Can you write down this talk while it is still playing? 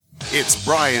It's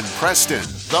Brian Preston,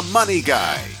 the Money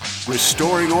Guy,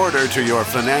 restoring order to your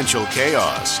financial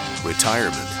chaos,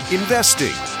 retirement,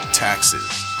 investing, taxes.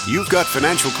 You've got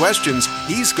financial questions,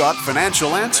 he's got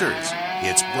financial answers.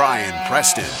 It's Brian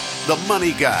Preston, the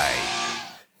Money Guy.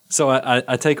 So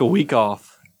I take a week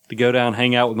off to go down,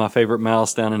 hang out with my favorite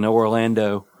mouse down in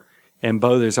Orlando. And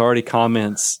Bo, there's already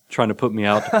comments trying to put me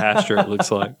out to pasture, it looks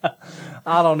like.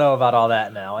 I don't know about all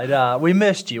that now. We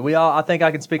missed you. I think I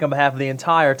can speak on behalf of the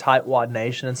entire Tightwad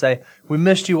Nation and say we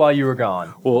missed you while you were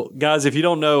gone. Well, guys, if you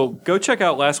don't know, go check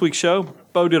out last week's show.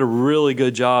 Bo did a really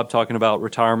good job talking about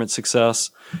retirement success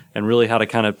and really how to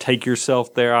kind of take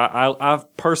yourself there.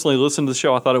 I've personally listened to the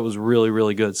show. I thought it was really,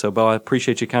 really good. So, Bo, I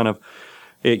appreciate you kind of,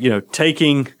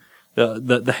 taking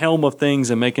the helm of things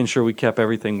and making sure we kept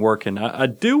everything working. I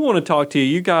do want to talk to you.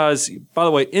 You guys, by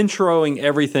the way, introing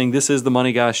everything. This is the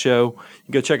Money Guy Show.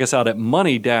 You go check us out at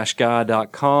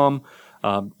money-guy.com.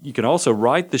 You can also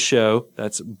write the show.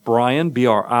 That's Brian,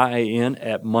 B-R-I-A-N,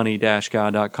 at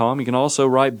money-guy.com. You can also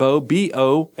write Bo,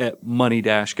 B-O, at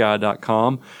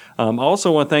money-guy.com. I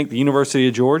also want to thank the University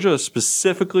of Georgia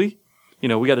specifically.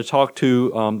 We got to talk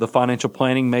to the financial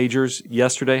planning majors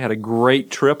yesterday. Had a great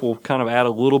trip. We'll kind of add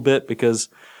a little bit because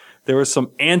there were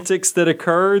some antics that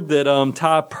occurred that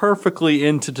tie perfectly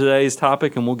into today's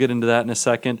topic, and we'll get into that in a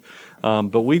second.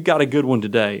 But we've got a good one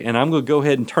today, and I'm going to go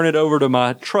ahead and turn it over to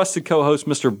my trusted co-host,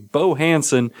 Mr. Bo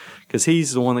Hansen, because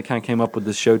he's the one that kind of came up with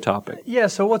this show topic. Yeah,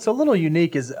 so what's a little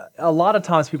unique is a lot of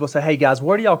times people say, hey, guys,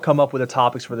 where do y'all come up with the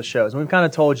topics for the shows? And we've kind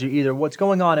of told you either what's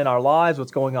going on in our lives,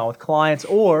 what's going on with clients,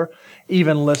 or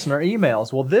even listener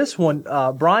emails. Well, this one,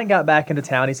 Brian got back into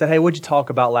town. He said, hey, what'd you talk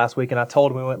about last week? And I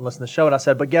told him we went and listened to the show, and I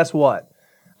said, but guess what?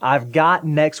 I've got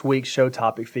next week's show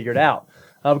topic figured out.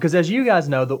 Because as you guys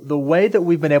know, the way that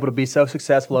we've been able to be so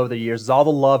successful over the years is all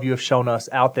the love you have shown us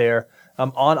out there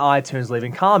on iTunes,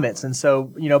 leaving comments. And so,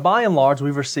 by and large,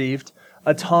 we've received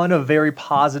a ton of very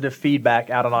positive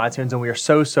feedback out on iTunes, and we are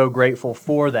so, so grateful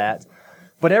for that.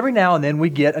 But every now and then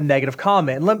we get a negative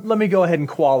comment. And let me go ahead and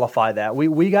qualify that.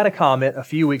 We got a comment a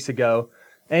few weeks ago,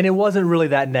 and it wasn't really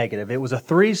that negative. It was a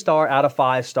 3-star out of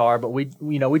 5-star, but we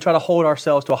try to hold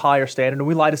ourselves to a higher standard, and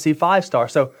we like to see 5-star.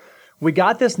 So we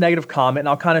got this negative comment, and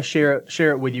I'll kind of share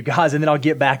it with you guys, and then I'll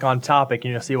get back on topic,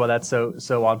 and you'll see why that's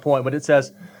so on point. But it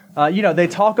says, they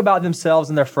talk about themselves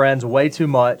and their friends way too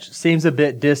much. Seems a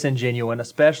bit disingenuous,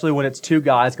 especially when it's two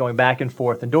guys going back and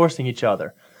forth endorsing each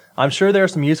other. I'm sure there are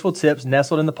some useful tips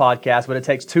nestled in the podcast, but it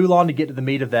takes too long to get to the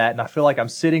meat of that, and I feel like I'm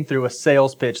sitting through a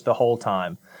sales pitch the whole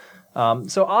time.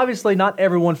 So obviously not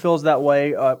everyone feels that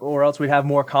way, or else we'd have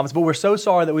more comments, but we're so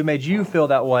sorry that we made you feel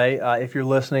that way if you're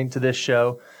listening to this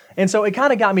show. And so it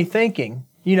kind of got me thinking,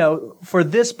 for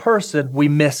this person, we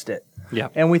missed it. Yeah.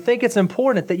 And we think it's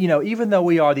important that, even though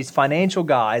we are these financial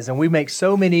guys and we make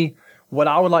so many, what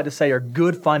I would like to say are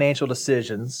good financial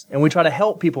decisions, and we try to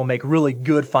help people make really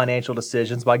good financial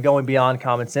decisions by going beyond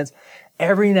common sense,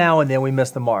 every now and then we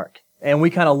miss the mark. And we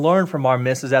kind of learn from our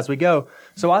misses as we go.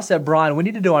 So I said, Brian, we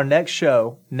need to do our next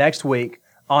show next week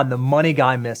on the Money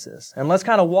Guy misses. And let's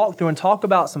kind of walk through and talk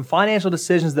about some financial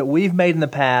decisions that we've made in the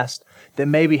past that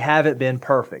maybe haven't been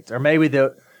perfect, or maybe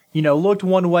that, looked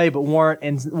one way but weren't.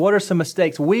 And what are some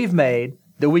mistakes we've made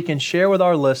that we can share with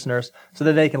our listeners so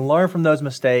that they can learn from those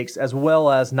mistakes as well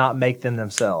as not make them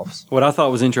themselves? What I thought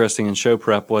was interesting in show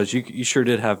prep was you sure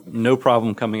did have no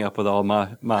problem coming up with all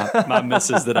my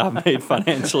misses that I've made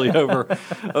financially over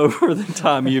the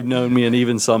time you've known me, and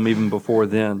even before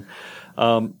then.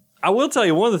 I will tell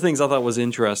you, one of the things I thought was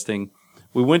interesting,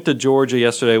 we went to Georgia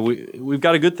yesterday. We've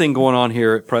got a good thing going on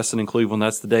here at Preston and Cleveland.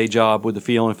 That's the day job with the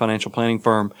Fiona Financial Planning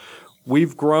Firm.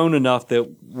 We've grown enough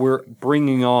that we're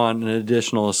bringing on an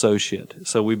additional associate.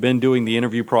 So we've been doing the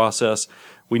interview process.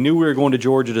 We knew we were going to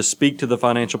Georgia to speak to the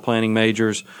financial planning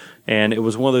majors, and it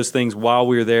was one of those things while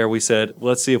we were there, we said,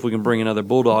 let's see if we can bring another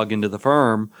bulldog into the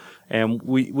firm. And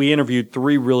we interviewed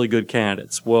 3 really good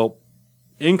candidates. Well,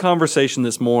 in conversation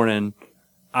this morning,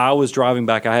 I was driving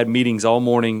back. I had meetings all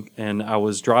morning, and I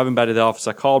was driving back to the office.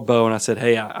 I called Bo, and I said,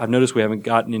 hey, I've noticed we haven't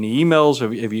gotten any emails.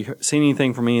 Have you seen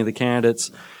anything from any of the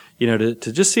candidates, to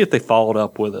just see if they followed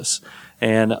up with us?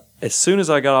 And as soon as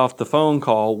I got off the phone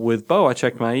call with Bo, I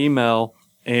checked my email,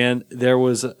 and there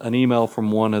was an email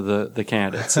from one of the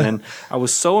candidates. And I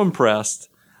was so impressed,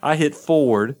 I hit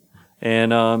forward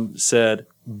and said,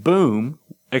 boom,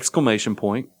 exclamation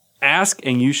point. Ask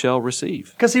and you shall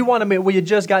receive. Because he wanted me, we had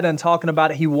just got done talking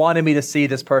about it. He wanted me to see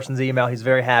this person's email. He's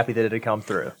very happy that it had come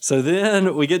through. So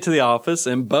then we get to the office,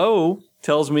 and Bo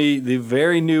tells me the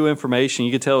very new information.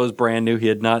 You could tell it was brand new. He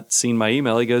had not seen my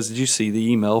email. He goes, did you see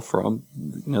the email from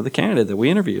the candidate that we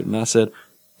interviewed? And I said,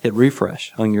 hit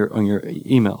refresh on your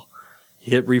email.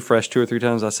 hit refresh 2 or 3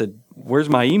 times. I said, where's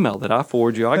my email that I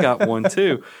forwarded you? I got one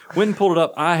too. Went and pulled it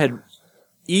up. I had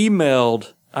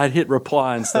I'd hit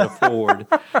reply instead of forward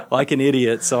like an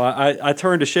idiot. So I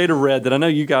turned a shade of red that I know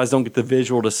you guys don't get the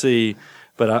visual to see,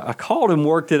 but I called and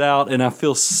worked it out, and I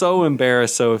feel so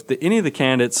embarrassed. So if any of the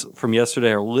candidates from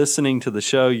yesterday are listening to the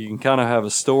show, you can kind of have a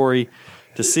story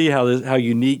to see how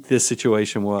unique this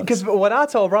situation was. Because when I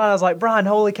told Brian, I was like, Brian,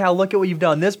 holy cow, look at what you've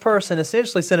done. This person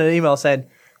essentially sent an email saying,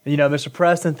 Mr.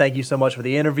 Preston, thank you so much for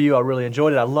the interview. I really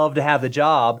enjoyed it. I'd love to have the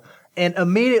job. And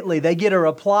immediately they get a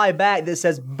reply back that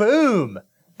says, boom,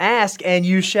 ask and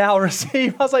you shall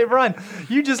receive. I was like, Brian,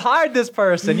 you just hired this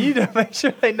person. You need to make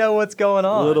sure they know what's going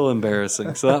on. A little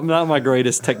embarrassing. So that's not my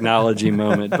greatest technology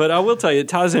moment. But I will tell you, it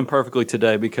ties in perfectly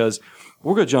today because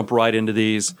we're going to jump right into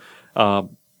these.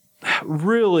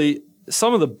 Really,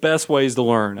 some of the best ways to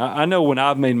learn. I know when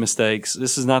I've made mistakes,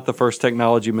 this is not the first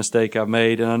technology mistake I've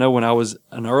made. And I know when I was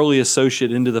an early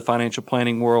associate into the financial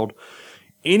planning world,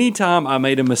 anytime I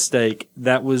made a mistake,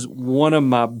 that was one of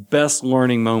my best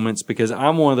learning moments because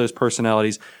I'm one of those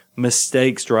personalities.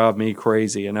 Mistakes drive me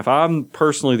crazy. And if I'm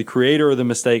personally the creator of the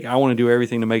mistake, I want to do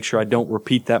everything to make sure I don't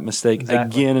repeat that mistake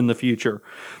again in the future.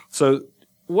 So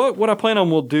what I plan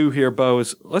on we'll do here, Bo,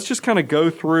 is let's just kind of go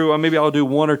through. Maybe I'll do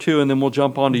 1 or 2 and then we'll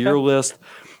jump onto your list.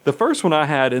 The first one I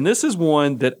had, and this is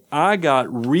one that I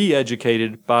got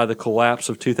re-educated by the collapse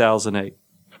of 2008.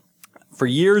 For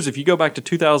years, if you go back to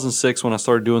 2006 when I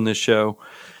started doing this show,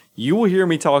 you will hear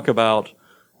me talk about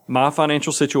my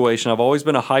financial situation. I've always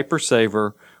been a hyper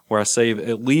saver where I save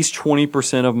at least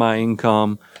 20% of my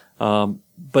income.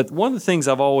 But one of the things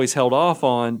I've always held off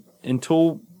on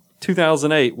until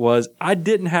 2008 was I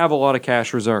didn't have a lot of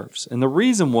cash reserves. And the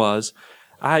reason was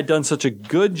I had done such a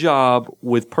good job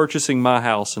with purchasing my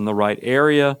house in the right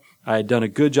area. I had done a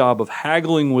good job of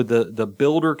haggling with the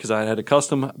builder because I had a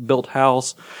custom built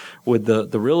house with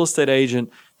the real estate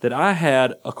agent that I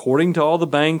had, according to all the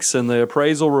banks and the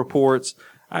appraisal reports,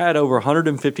 I had over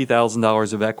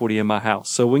 $150,000 of equity in my house.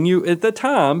 So when you, at the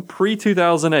time,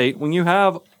 pre-2008, when you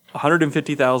have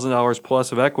 $150,000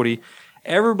 plus of equity,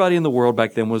 everybody in the world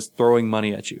back then was throwing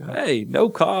money at you. Hey, no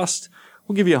cost.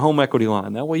 We'll give you a home equity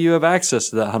line. That way you have access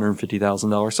to that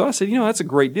 $150,000. So I said, that's a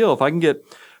great deal. If I can get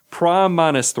prime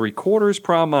minus 3/4,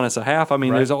 prime minus a half.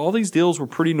 There's all these deals were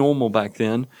pretty normal back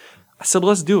then. I said,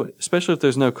 let's do it, especially if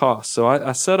there's no cost. So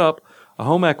I set up a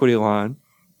home equity line,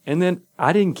 and then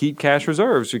I didn't keep cash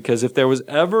reserves because if there was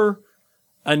ever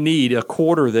a need, a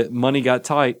quarter that money got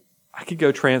tight, I could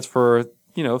go transfer, a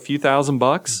few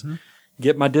 $1,000,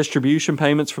 get my distribution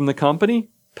payments from the company,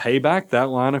 pay back that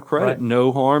line of credit. Right.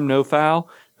 No harm, no foul.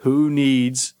 Who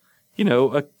needs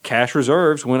a cash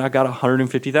reserves when I got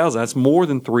 $150,000. That's more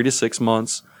than 3 to 6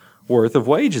 months worth of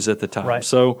wages at the time. Right.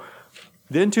 So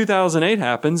then 2008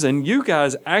 happens, and you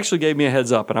guys actually gave me a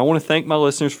heads up. And I want to thank my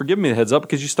listeners for giving me a heads up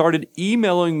because you started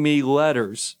emailing me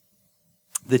letters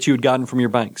that you had gotten from your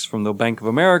banks, from the Bank of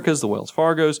Americas, the Wells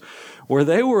Fargos, where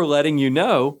they were letting you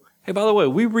know, hey, by the way,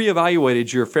 we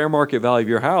reevaluated your fair market value of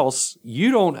your house.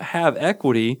 You don't have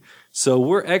equity, so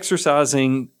we're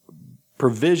exercising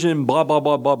provision, blah, blah,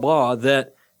 blah, blah, blah,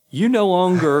 that you no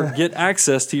longer get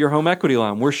access to your home equity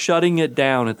line. We're shutting it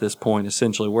down at this point,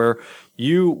 essentially, where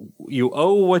you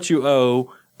owe what you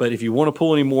owe, but if you want to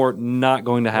pull any more, not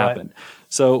going to happen. Right.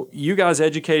 So you guys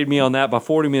educated me on that by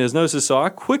forwarding me those notices. So I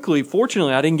quickly,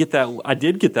 fortunately, I didn't get that. I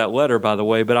did get that letter, by the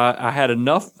way, but I had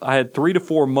enough. I had 3 to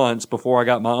 4 months before I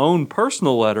got my own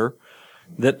personal letter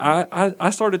that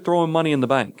I started throwing money in the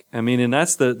bank. And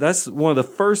that's one of the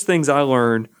first things I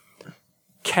learned.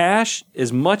 Cash,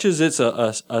 as much as it's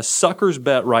a sucker's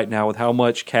bet right now with how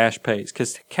much cash pays,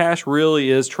 because cash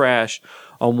really is trash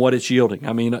on what it's yielding.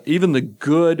 Even the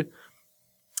good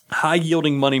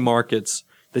high-yielding money markets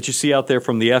that you see out there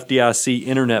from the FDIC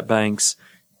internet banks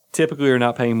typically are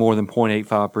not paying more than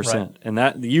 0.85%. Right. And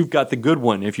that you've got the good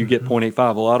one if you get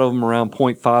 0.85. A lot of them around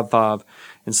 0.55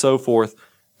 and so forth.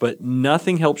 But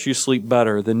nothing helps you sleep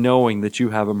better than knowing that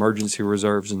you have emergency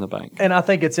reserves in the bank. And I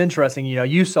think it's interesting,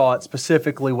 you saw it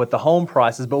specifically with the home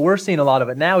prices, but we're seeing a lot of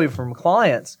it now even from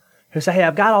clients who say, hey,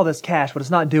 I've got all this cash, but it's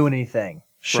not doing anything.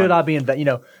 Should I be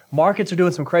markets are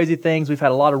doing some crazy things. We've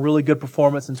had a lot of really good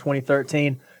performance in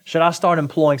 2013. Should I start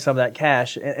employing some of that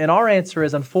cash? And our answer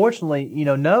is, unfortunately,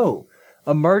 no.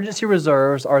 Emergency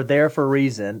reserves are there for a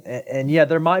reason. And yeah,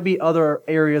 there might be other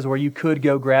areas where you could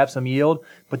go grab some yield,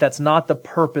 but that's not the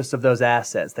purpose of those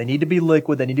assets. They need to be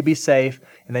liquid, they need to be safe,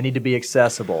 and they need to be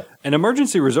accessible. And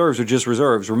emergency reserves are just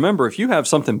reserves. Remember, if you have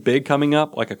something big coming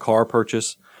up, like a car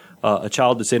purchase, a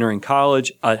child that's entering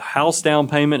college, a house down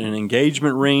payment, an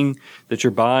engagement ring that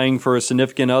you're buying for a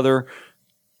significant other,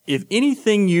 if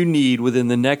anything you need within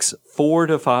the next 4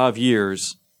 to 5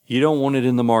 years, you don't want it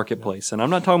in the marketplace. And I'm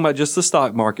not talking about just the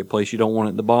stock marketplace. You don't want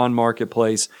it in the bond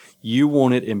marketplace. You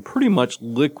want it in pretty much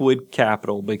liquid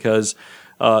capital, because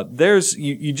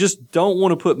you just don't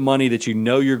want to put money that you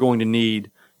know you're going to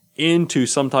need into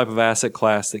some type of asset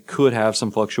class that could have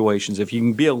some fluctuations. If you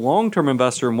can be a long-term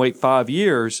investor and wait 5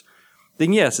 years,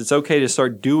 then yes, it's okay to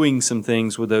start doing some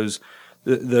things with those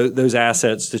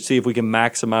assets to see if we can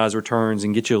maximize returns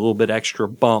and get you a little bit extra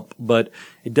bump. But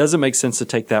it doesn't make sense to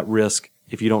take that risk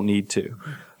if you don't need to.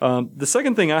 The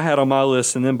second thing I had on my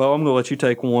list, and then Bo, I'm going to let you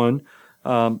take one,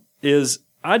 is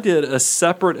I did a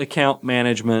separate account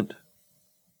management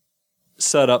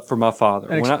setup for my father.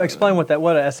 And explain what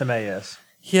an SMA is.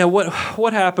 Yeah,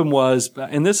 what happened was,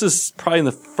 and this is probably in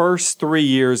the first 3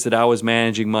 years that I was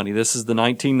managing money. This is the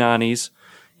 1990s.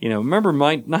 Remember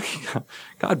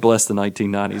God bless the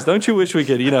 1990s. Don't you wish we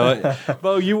could,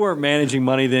 Bo, you weren't managing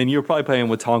money then. You were probably paying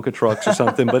with Tonka trucks or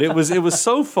something. But it was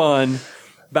so fun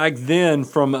back then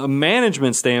from a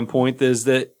management standpoint, is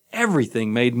that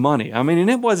everything made money. I mean, and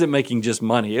it wasn't making just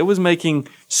money. It was making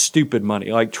stupid money,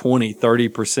 like 20,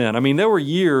 30%. I mean, there were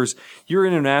years your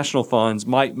international funds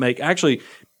might make, actually,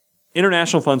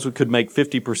 international funds could make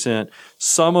 50%.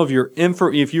 Some of your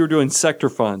if you were doing sector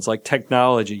funds like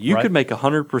technology, you could make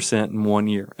 100% in 1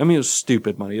 year. I mean, it was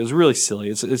stupid money. It was really silly.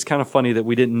 It's kind of funny that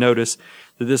we didn't notice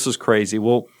that this was crazy.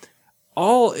 Well,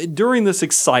 during this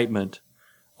excitement,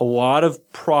 a lot of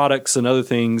products and other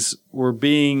things were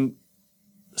being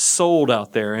sold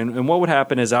out there. And what would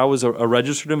happen is I was a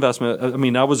registered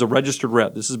I was a registered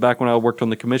rep. This is back when I worked on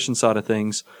the commission side of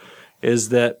things, is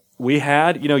that we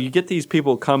had, you get these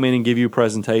people come in and give you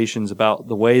presentations about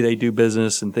the way they do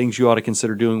business and things you ought to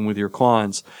consider doing with your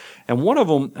clients. And one of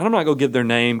them, and I'm not going to give their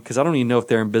name because I don't even know if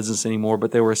they're in business anymore,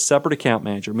 but they were a separate account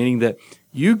manager, meaning that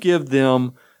you give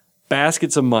them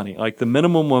baskets of money. Like the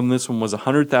minimum on this one was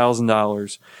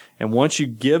 $100,000. And once you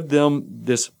give them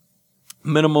this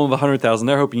minimum of $100,000,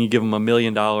 they're hoping you give them $1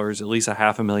 million, at least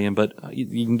 $500,000, but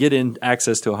you can get in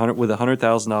access to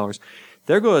 $100,000.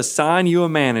 They're going to assign you a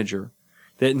manager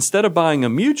that instead of buying a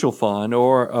mutual fund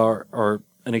or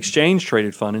an exchange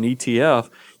traded fund, an ETF,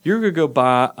 you're going to go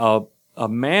buy a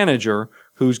manager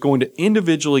who's going to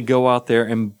individually go out there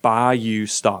and buy you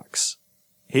stocks.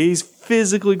 He's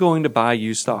physically going to buy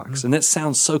you stocks. Mm-hmm. And that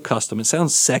sounds so custom. It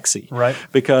sounds sexy. Right.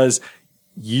 Because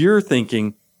you're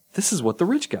thinking, this is what the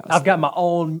rich guys do. I've got my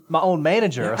own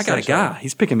manager. Yeah, I got a guy.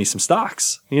 He's picking me some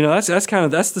stocks. That's the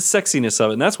sexiness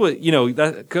of it. And that's what,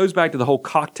 that goes back to the whole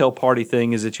cocktail party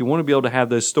thing, is that you want to be able to have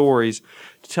those stories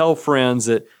to tell friends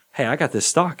that, hey, I got this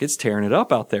stock. It's tearing it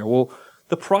up out there. Well,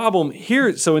 the problem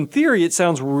here, so in theory, it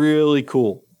sounds really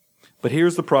cool. But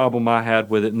here's the problem I had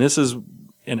with it.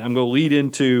 And I'm going to lead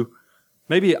into,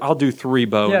 maybe I'll do 3,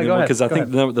 Bo. Yeah, go ahead. Because I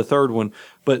think the third one.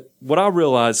 But what I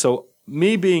realized, so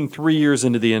me being 3 years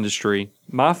into the industry,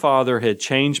 my father had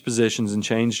changed positions and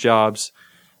changed jobs.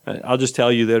 I'll just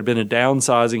tell you, there had been a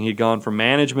downsizing. He'd gone from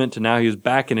management to now he was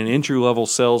back in an entry-level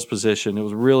sales position. It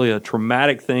was really a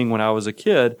traumatic thing when I was a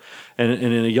kid and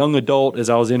in a young adult as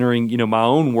I was entering, my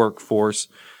own workforce.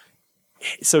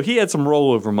 So he had some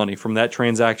rollover money from that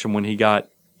transaction when he got,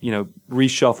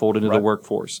 reshuffled into the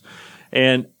workforce.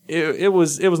 And it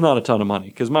was not a ton of money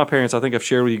because my parents, I think I've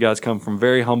shared with you guys, come from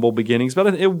very humble beginnings,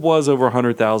 but it was over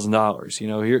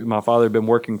 $100,000. Here, my father had been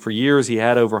working for years. He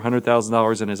had over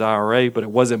 $100,000 in his IRA, but it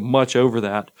wasn't much over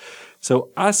that. So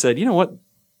I said, you know what?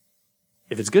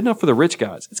 If it's good enough for the rich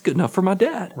guys, it's good enough for my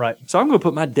dad. Right. So I'm going to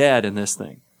put my dad in this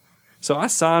thing. So I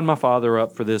signed my father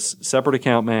up for this separate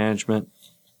account management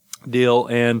deal,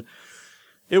 and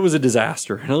it was a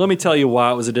disaster. And let me tell you why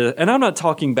it was a disaster. And I'm not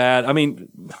talking bad. I mean,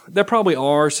 there probably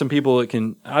are some people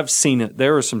that I've seen it.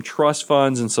 There are some trust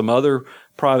funds and some other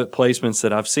private placements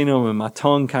that I've seen them, and my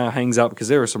tongue kind of hangs out because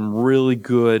there are some really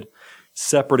good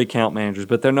separate account managers,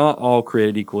 but they're not all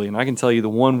created equally. And I can tell you the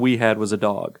one we had was a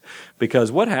dog,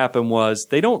 because what happened was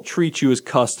they don't treat you as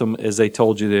custom as they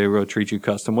told you they were going to treat you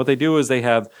custom. What they do is they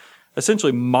have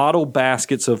essentially model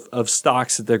baskets of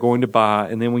stocks that they're going to buy.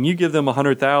 And then when you give them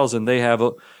 $100,000, they have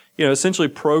essentially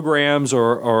programs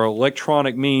or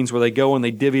electronic means where they go and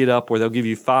they divvy it up, where they'll give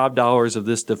you $5 of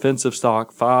this defensive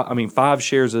stock, 5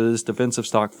 shares of this defensive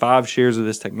stock, 5 shares of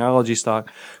this technology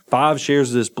stock, 5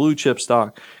 shares of this blue chip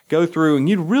stock. Go through and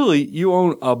you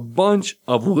own a bunch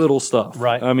of little stuff.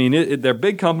 Right. I mean, they're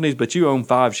big companies, but you own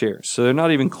 5 shares. So they're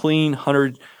not even clean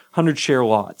 100 share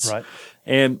lots. Right.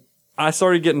 And I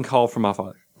started getting a call from my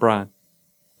father, Brian.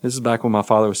 This is back when my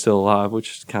father was still alive,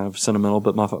 which is kind of sentimental,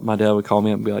 but my dad would call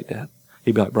me up and be like, Dad,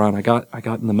 he'd be like, Brian, I got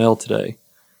in the mail today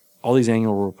all these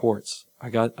annual reports. I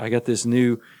got this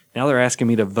new Now they're asking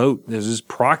me to vote. There's this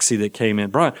proxy that came in.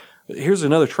 Brian, here's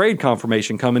another trade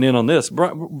confirmation coming in on this.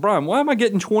 Brian, why am I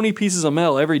getting 20 pieces of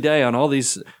mail every day on all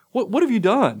these? What have you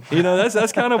done? You know,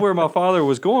 that's kind of where my father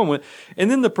was going with.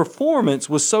 And then the performance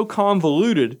was so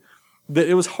convoluted that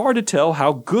it was hard to tell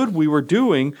how good we were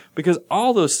doing because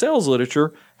all those sales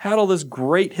literature had all this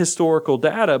great historical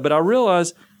data. But I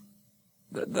realized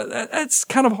that's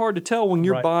kind of hard to tell when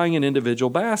you're buying an individual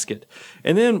basket.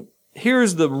 And then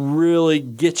here's the really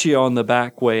get you on the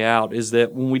back way out is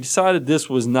that when we decided this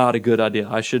was not a good idea,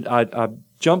 I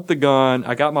jumped the gun.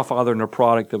 I got my father in a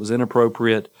product that was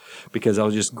inappropriate because I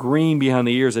was just green behind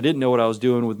the ears. I didn't know what I was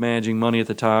doing with managing money at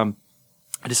the time.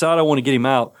 I decided I want to get him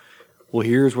out. Well,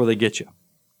 here's where they get you.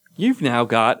 You've now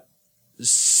got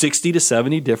 60 to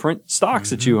 70 different stocks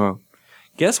that you own.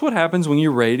 Guess what happens when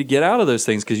you're ready to get out of those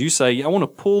things? Because you say, I want to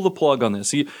pull the plug on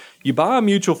this. You buy a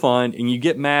mutual fund and you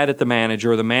get mad at the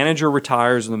manager, or the manager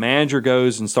retires and the manager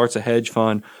goes and starts a hedge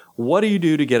fund. What do you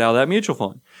do to get out of that mutual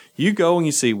fund? You go and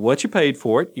you see what you paid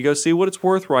for it. You go see what it's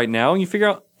worth right now and you figure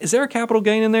out, is there a capital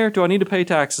gain in there? Do I need to pay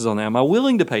taxes on that? Am I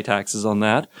willing to pay taxes on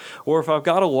that? Or if I've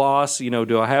got a loss,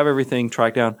 do I have everything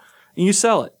tracked down? And you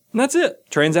sell it. And that's it.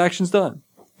 Transaction's done.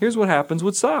 Here's what happens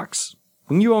with stocks.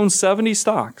 When you own 70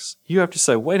 stocks, you have to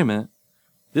say, wait a minute.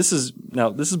 This is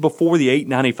before the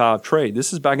 895 trade.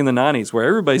 This is back in the 90s where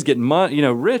everybody's getting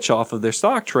rich off of their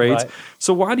stock trades. Right.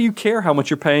 So why do you care how much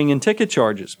you're paying in ticket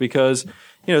charges? Because,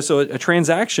 so a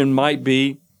transaction might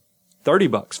be $30,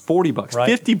 $40,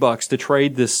 $50 to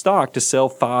trade this stock to sell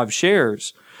 5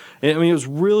 shares. And, it was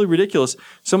really ridiculous.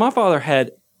 So my father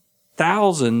had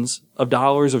thousands of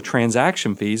dollars of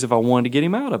transaction fees if I wanted to get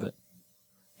him out of it.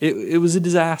 It was a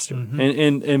disaster.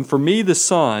 Mm-hmm. And for me, the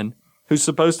son, who's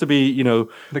supposed to be, the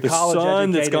son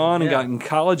that's gone and gotten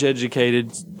college educated,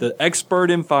 the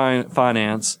expert in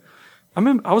finance,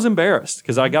 I was embarrassed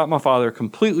because I got my father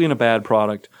completely in a bad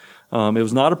product. It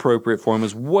was not appropriate for him. It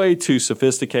was way too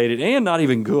sophisticated and not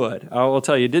even good. I will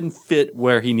tell you, it didn't fit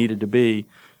where he needed to be.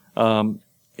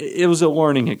 It was a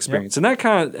learning experience. Yep.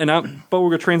 And but we're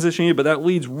going to transition you, but that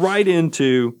leads right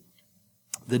into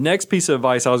the next piece of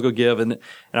advice I was going to give, and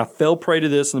I fell prey to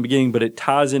this in the beginning, but it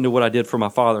ties into what I did for my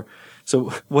father.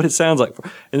 So what it sounds like,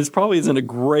 and this probably isn't a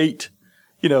great,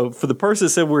 for the person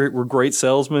that said we're great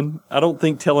salesmen, I don't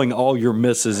think telling all your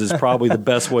misses is probably the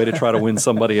best way to try to win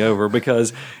somebody over,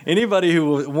 because anybody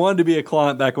who wanted to be a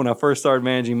client back when I first started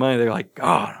managing money, they're like,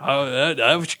 God,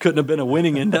 that couldn't have been a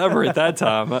winning endeavor at that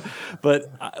time. But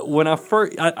when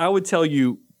I would tell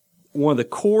you one of the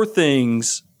core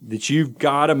things that you've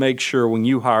got to make sure when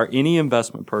you hire any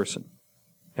investment person,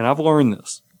 and I've learned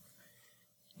this,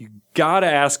 you got to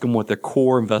ask them what their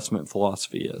core investment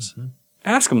philosophy is. Mm-hmm.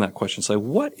 Ask them that question. Say,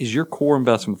 what is your core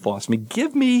investment philosophy?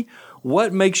 Give me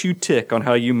what makes you tick on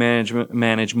how you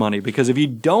manage money. Because if you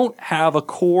don't have a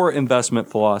core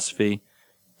investment philosophy,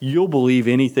 you'll believe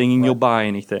anything and you'll buy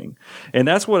anything. And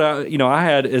that's what I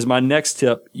had as my next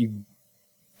tip. You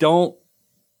don't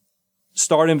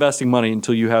start investing money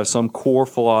until you have some core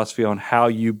philosophy on how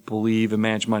you believe and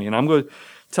manage money. And I'm going to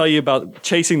tell you about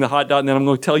chasing the hot dot, and then I'm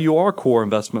going to tell you our core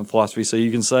investment philosophy so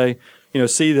you can say,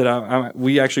 see that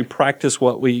we actually practice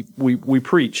what we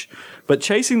preach. But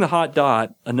chasing the hot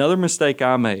dot, another mistake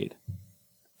I made,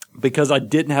 because I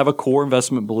didn't have a core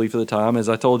investment belief at the time. As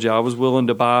I told you, I was willing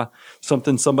to buy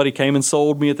something somebody came and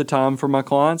sold me at the time for my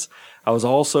clients. I was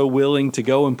also willing to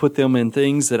go and put them in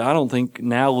things that I don't think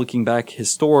now, looking back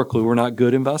historically, were not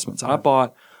good investments. I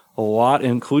bought a lot,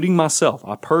 including myself.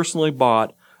 I personally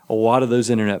bought a lot of those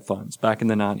internet funds back in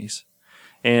the 90s.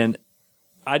 And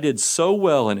I did so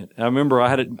well in it. I remember I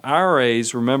had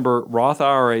IRAs. Remember, Roth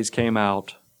IRAs came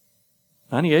out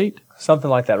 98?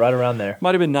 Something like that, right around there.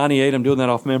 Might have been 98. I'm doing that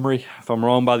off memory. If I'm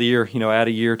wrong by the year, add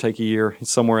a year, take a year,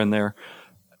 it's somewhere in there.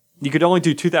 You could only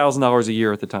do $2,000 a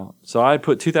year at the time. So I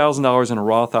put $2,000 in a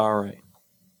Roth IRA.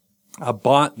 I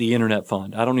bought the internet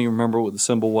fund. I don't even remember what the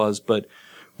symbol was, but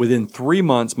within 3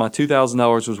 months, my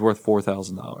 $2,000 was worth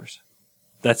 $4,000.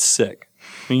 That's sick.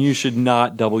 I mean, you should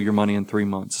not double your money in 3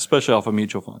 months, especially off a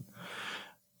mutual fund.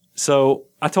 So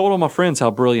I told all my friends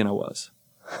how brilliant I was.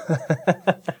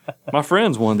 My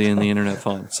friends wanted in the internet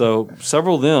fund. So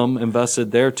several of them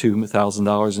invested their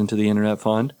 $2,000 into the internet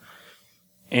fund,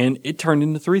 and it turned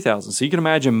into $3,000. So you can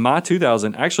imagine my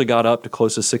 $2,000 actually got up to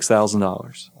close to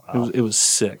 $6,000. Wow. It was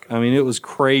sick. I mean, it was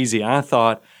crazy. I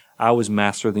thought I was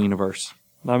master of the universe.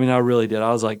 I mean, I really did.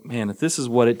 I was like, man, if this is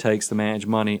what it takes to manage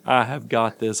money, I have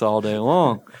got this all day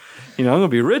long. I'm going to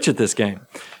be rich at this game.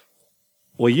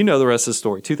 Well, the rest of the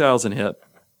story. 2000 hit.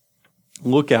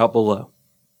 Look out below.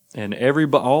 And every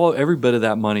bit of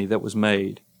that money that was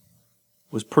made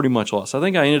was pretty much lost. I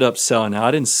think I ended up selling. Now,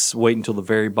 I didn't wait until the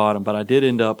very bottom, but I did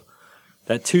end up,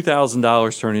 that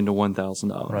 $2,000 turned into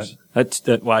 $1,000.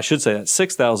 Right. Well, I should say that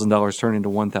 $6,000 turned into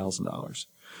 $1,000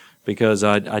 because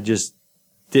I just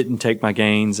didn't take my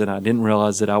gains and I didn't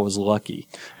realize that I was lucky.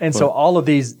 And so all of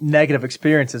these negative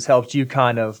experiences helped you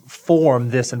kind of form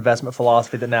this investment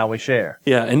philosophy that now we share.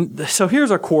 Yeah, and so here's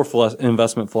our core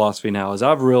investment philosophy now. Is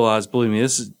I've realized, believe me,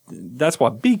 that's why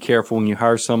be careful when you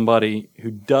hire somebody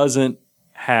who doesn't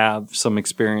have some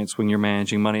experience when you're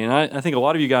managing money. And I think a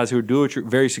lot of you guys who are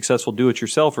very successful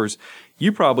do-it-yourselfers,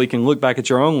 you probably can look back at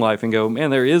your own life and go,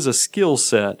 man, there is a skill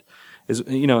set.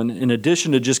 In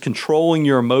addition to just controlling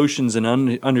your emotions and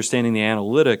understanding the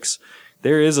analytics,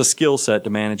 there is a skill set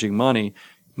to managing money.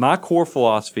 My core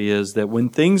philosophy is that when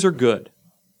things are good,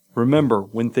 remember,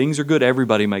 when things are good,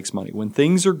 everybody makes money. When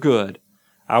things are good,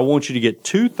 I want you to get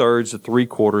 2/3 to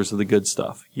 3/4 of the good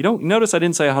stuff. You don't notice I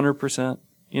didn't say 100%.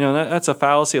 That's a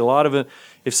fallacy. A lot of it,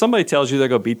 if somebody tells you they're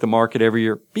going to beat the market every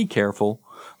year, be careful.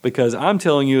 Because I'm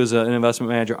telling you as an investment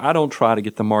manager, I don't try to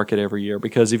get the market every year.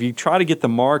 Because if you try to get the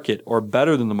market or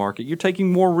better than the market, you're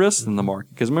taking more risk than the market.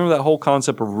 Because remember that whole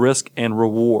concept of risk and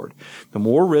reward. The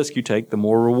more risk you take, the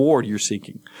more reward you're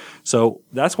seeking. So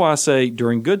that's why I say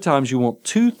during good times, you want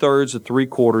 2/3 to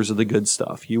 3/4 of the good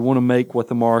stuff. You want to make what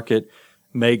the market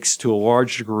makes to a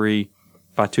large degree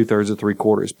by 2/3 to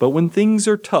 3/4. But when things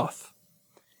are tough,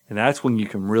 and that's when you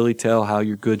can really tell how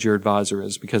good your advisor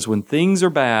is. Because when things are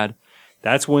bad,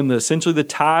 that's when essentially the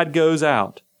tide goes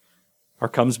out or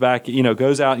comes back,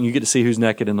 goes out and you get to see who's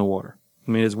naked in the water.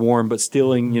 I mean, it's Warren, but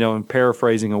stealing, and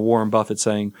paraphrasing a Warren Buffett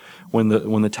saying, when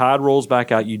the tide rolls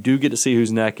back out, you do get to see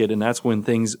who's naked. And that's when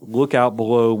things look out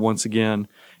below once again.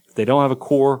 If they don't have a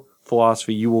core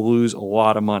philosophy, you will lose a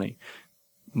lot of money.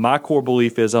 My core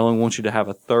belief is I only want you to have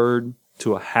 1/3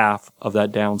 to 1/2 of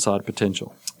that downside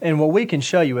potential. And what we can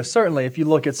show you is certainly if you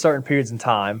look at certain periods in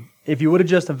time, if you would have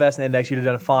just invested in the index, you'd have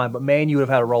done fine, but man, you would have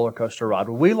had a roller coaster ride.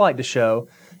 What we like to show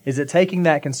is that taking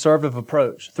that conservative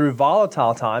approach through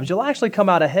volatile times, you'll actually come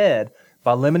out ahead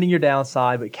by limiting your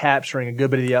downside, but capturing a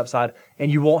good bit of the upside,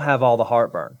 and you won't have all the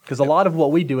heartburn. Because a lot of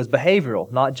what we do is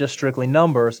behavioral, not just strictly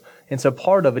numbers, and so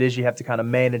part of it is you have to kind of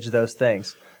manage those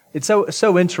things. It's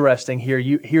so interesting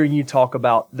hearing you talk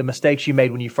about the mistakes you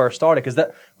made when you first started, because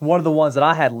that one of the ones that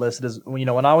I had listed is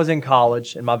when I was in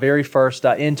college in my very first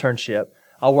internship,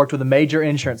 I worked with a major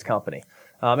insurance company,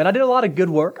 and I did a lot of good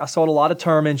work. I sold a lot of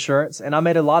term insurance, and I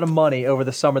made a lot of money over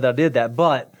the summer that I did that.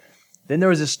 But then there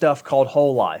was this stuff called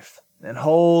whole life, and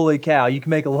holy cow, you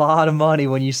can make a lot of money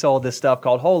when you sold this stuff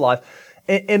called whole life.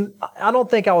 And I don't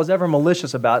think I was ever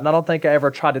malicious about it, and I don't think I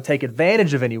ever tried to take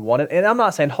advantage of anyone. And I'm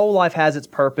not saying whole life has its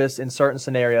purpose in certain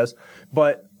scenarios,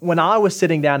 but when I was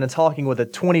sitting down and talking with a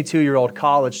 22-year-old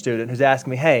college student who's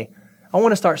asking me, hey, I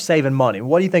want to start saving money.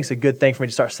 What do you think is a good thing for me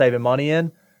to start saving money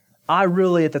in? I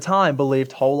really, at the time,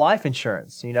 believed whole life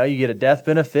insurance. You get a death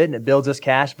benefit, and it builds this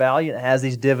cash value, and it has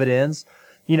these dividends.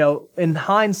 In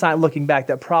hindsight, looking back,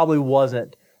 that probably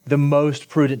wasn't the most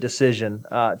prudent decision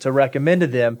to recommend to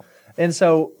them. And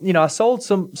so, I sold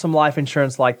some life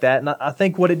insurance like that. And I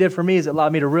think what it did for me is it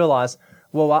allowed me to realize,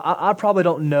 well, I probably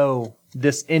don't know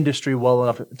this industry well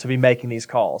enough to be making these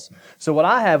calls. So what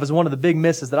I have is one of the big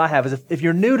misses that I have is if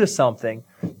you're new to something,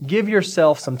 give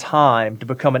yourself some time to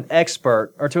become an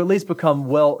expert or to at least become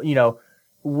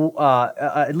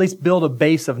at least build a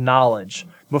base of knowledge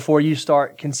before you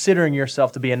start considering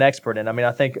yourself to be an expert in. I mean,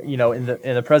 I think, in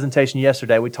the presentation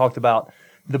yesterday, we talked about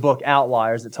the book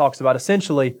Outliers. It talks about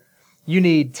essentially you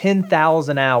need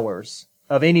 10,000 hours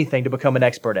of anything to become an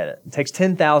expert at it. It takes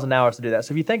 10,000 hours to do that.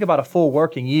 So if you think about a full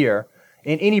working year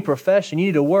in any profession, you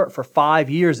need to work for 5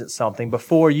 years at something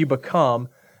before you become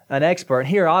an expert. And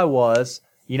here I was,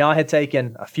 I had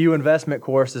taken a few investment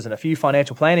courses and a few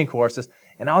financial planning courses,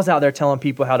 and I was out there telling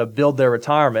people how to build their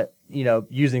retirement,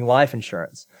 using life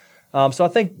insurance. So I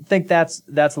think that's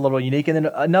a little unique. And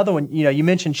then another one, you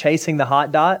mentioned chasing the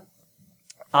hot dot.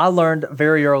 I learned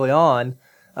very early on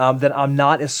that I'm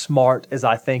not as smart as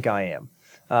I think I am.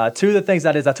 Two of the things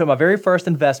I took my very first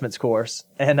investments course,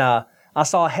 and I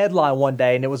saw a headline one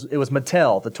day, and it was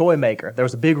Mattel, the toy maker. There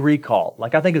was a big recall. I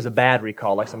think it was a bad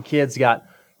recall. Some kids got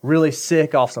really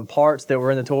sick off some parts that were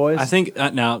in the toys. I think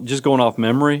now, just going off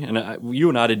memory, and you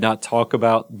and I did not talk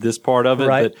about this part of it,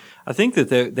 right. But I think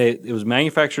that it was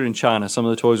manufactured in China. Some of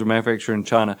the toys were manufactured in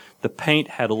China. The paint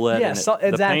had lead in it.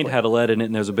 Exactly. The paint had lead in it,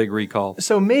 and there was a big recall.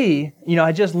 So me,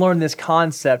 I just learned this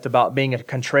concept about being a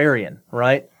contrarian,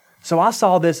 right? So I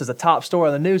saw this as a top story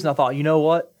on the news, and I thought, you know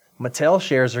what? Mattel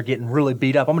shares are getting really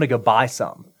beat up. I'm going to go buy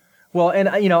some. Well, and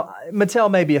Mattel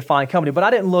may be a fine company, but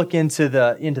I didn't look into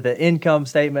the income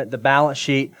statement, the balance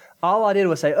sheet. All I did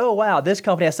was say, "Oh wow, this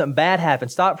company has something bad happen.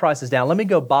 Stock price is down. Let me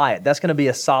go buy it. That's going to be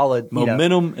a solid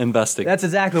momentum investing." That's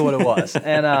exactly what it was.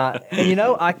 and I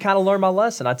kind of learned my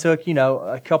lesson. I took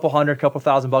a couple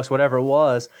 $1,000, whatever it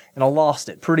was, and I lost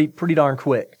it pretty darn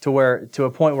quick to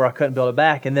a point where I couldn't build it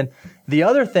back. And then the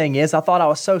other thing is, I thought I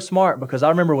was so smart because I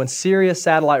remember when Sirius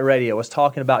Satellite Radio was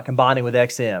talking about combining with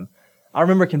XM. I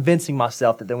remember convincing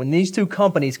myself that when these two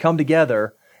companies come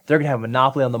together, they're going to have a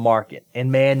monopoly on the market.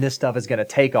 And man, this stuff is going to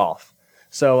take off.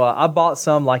 So I bought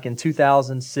some like in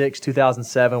 2006,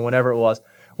 2007, whenever it was.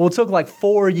 Well, it took like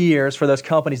 4 years for those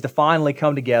companies to finally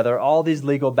come together, all these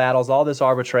legal battles, all this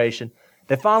arbitration.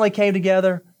 They finally came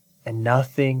together and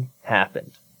nothing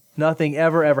happened. Nothing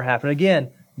ever happened.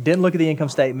 Again, didn't look at the income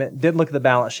statement, didn't look at the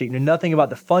balance sheet, knew nothing about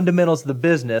the fundamentals of the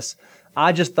business.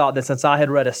 I just thought that since I had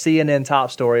read a CNN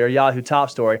top story or Yahoo top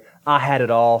story, I had it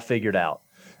all figured out.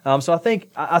 So I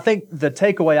think the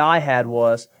takeaway I had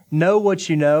was know what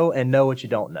you know and know what you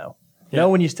don't know. Yeah. Know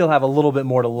when you still have a little bit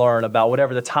more to learn about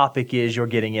whatever the topic is you're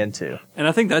getting into. And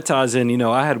I think that ties in,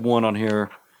 I had one on here,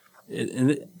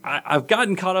 and I've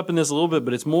gotten caught up in this a little bit,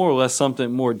 but it's more or less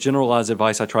something more generalized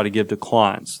advice I try to give to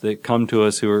clients that come to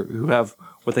us who have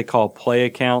what they call play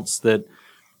accounts that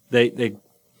they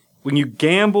when you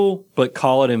gamble but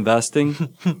call it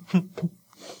investing,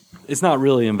 it's not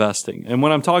really investing. And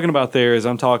what I'm talking about there is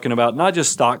I'm talking about not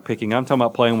just stock picking. I'm talking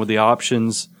about playing with the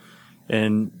options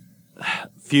and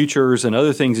futures and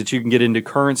other things that you can get into,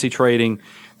 currency trading.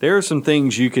 There are some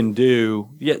things you can do.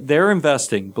 Yeah, they're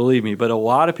investing, believe me. But a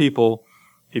lot of people,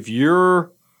 if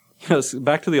you're,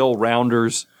 back to the old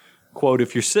Rounders quote,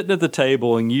 if you're sitting at the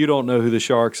table and you don't know who the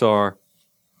sharks are,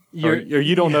 or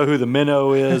you don't know who the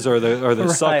minnow is or the right.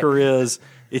 sucker is,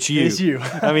 it's you. It's you.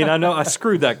 I mean, I know I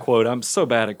screwed that quote. I'm so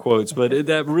bad at quotes, but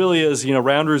that really is,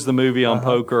 Rounders the movie on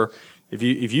poker. If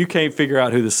you can't figure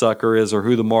out who the sucker is or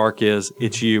who the mark is,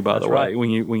 it's you, by the way, right. when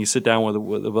you sit down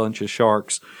with a bunch of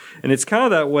sharks. And it's kind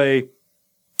of that way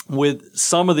with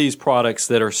some of these products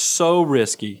that are so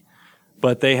risky,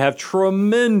 but they have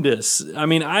tremendous,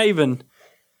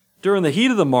 during the heat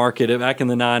of the market back in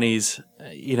the 90s,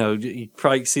 you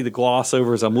probably see the gloss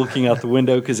over as I'm looking out the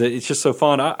window because it's just so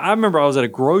fun. I remember I was at a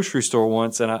grocery store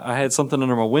once and I had something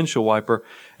under my windshield wiper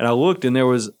and I looked and there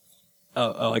was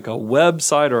like a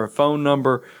website or a phone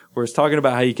number where it's talking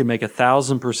about how you can make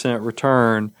 1,000%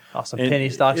 return. Some penny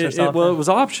stocks or something? Well, it was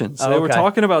options. They were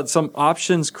talking about some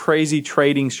options crazy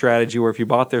trading strategy where if you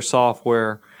bought their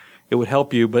software, it would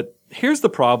help you. But here's the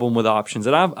problem with options,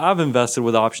 and I've invested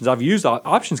with options. I've used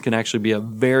options can actually be a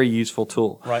very useful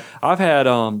tool. Right. I've had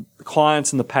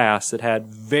clients in the past that had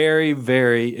very,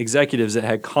 very executives that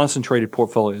had concentrated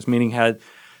portfolios, meaning had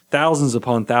thousands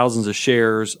upon thousands of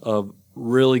shares of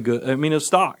really good, of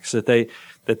stocks that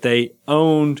they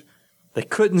owned. They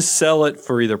couldn't sell it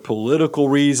for either political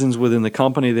reasons within the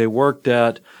company they worked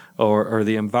at or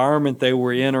the environment they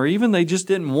were in, or even they just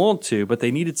didn't want to, but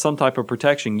they needed some type of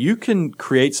protection. You can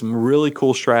create some really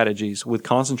cool strategies with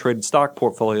concentrated stock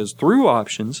portfolios through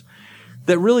options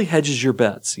that really hedges your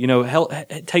bets.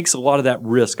 It takes a lot of that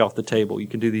risk off the table. You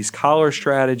can do these collar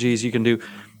strategies. You can do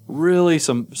really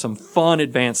some fun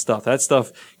advanced stuff. That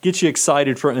stuff gets you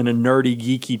excited in a nerdy,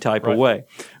 geeky type of way.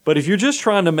 But if you're just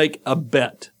trying to make a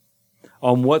bet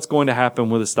on what's going to happen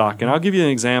with a stock, and I'll give you an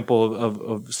example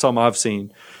of some I've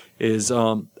seen, is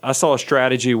I saw a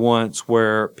strategy once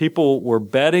where people were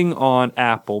betting on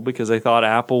Apple because they thought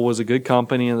Apple was a good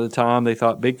company at the time. They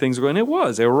thought big things were going. It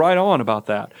was. They were right on about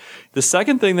that. The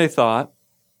second thing they thought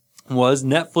was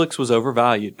Netflix was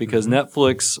overvalued because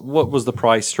Netflix, what was the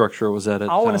price structure was at?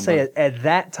 I want to say at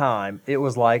that time it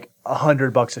was like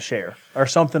 $100 a share or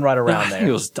something right around there.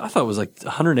 I thought it was like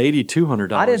 $180,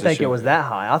 $200. I didn't think it was that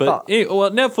high.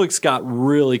 Netflix got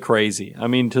really crazy.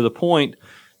 To the point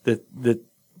that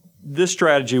this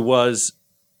strategy was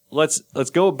let's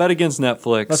go bet against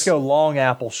Netflix. Let's go long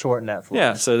Apple, short Netflix.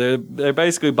 Yeah, so they're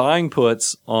basically buying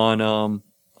puts on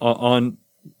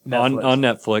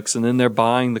Netflix, and then they're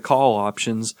buying the call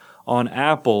options on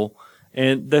Apple.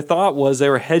 And the thought was they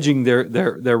were hedging their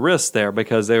risks there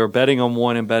because they were betting on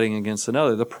one and betting against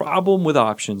another. The problem with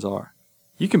options are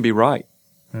you can be right.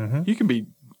 Mm-hmm. You can be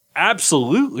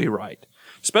absolutely right,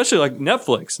 especially like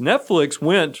Netflix. Netflix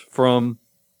went from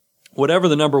whatever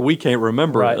the number we can't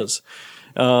remember is,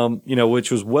 which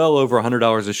was well over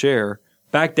 $100 a share,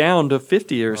 back down to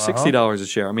 $50 or $60 a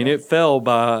share. It fell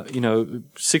by,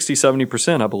 60,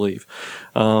 70%, I believe,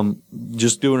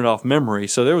 just doing it off memory.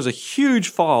 So there was a huge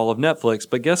fall of Netflix,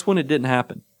 but guess when it didn't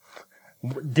happen?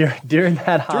 During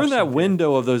that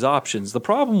window of those options. The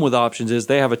problem with options is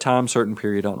they have a time certain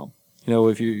period on them.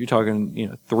 if you're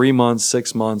talking, 3 months,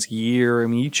 6 months, year. I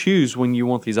mean, you choose when you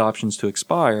want these options to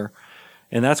expire,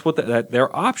 and that's what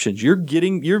they're options.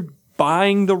 You're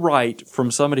buying the right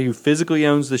from somebody who physically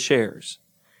owns the shares.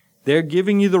 They're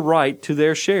giving you the right to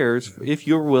their shares if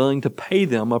you're willing to pay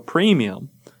them a premium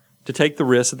to take the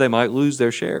risk that they might lose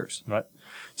their shares. Right.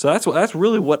 So that's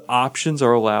really what options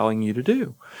are allowing you to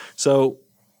do. So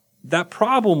that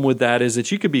problem with that is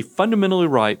that you could be fundamentally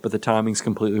right, but the timing's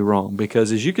completely wrong.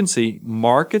 Because as you can see,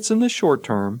 markets in the short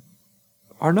term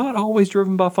are not always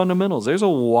driven by fundamentals. There's a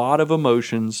lot of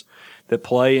emotions that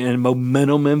play in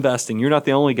momentum investing. You're not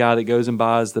the only guy that goes and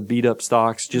buys the beat up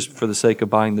stocks just for the sake of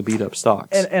buying the beat up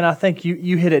stocks. And I think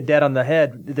you hit it dead on the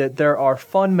head that there are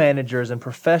fund managers and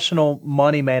professional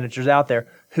money managers out there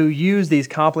who use these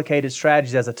complicated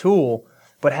strategies as a tool.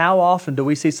 But how often do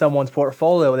we see someone's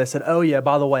portfolio that said, "Oh yeah,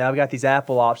 by the way, I've got these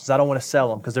Apple options. I don't want to sell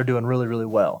them because they're doing really, really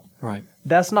well." Right.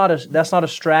 That's not a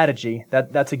strategy.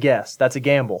 That's a guess. That's a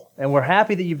gamble. And we're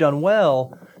happy that you've done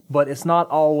well, but it's not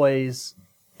always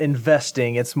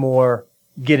investing. It's more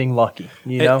getting lucky.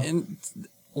 And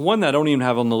one that I don't even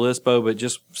have on the list, Bo, but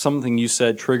just something you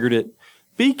said triggered it.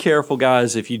 Be careful,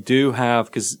 guys, if you do have,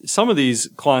 because some of these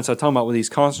clients I'm talking about with these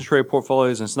concentrated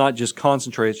portfolios, and it's not just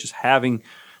concentrated, it's just having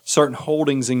certain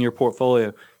holdings in your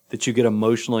portfolio that you get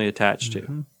emotionally attached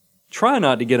to. Try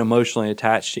not to get emotionally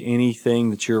attached to anything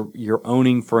that you're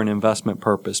owning for an investment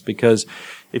purpose, because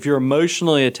if you're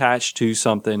emotionally attached to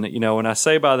something, what I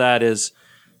say by that is,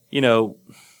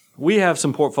 we have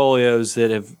some portfolios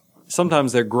that have,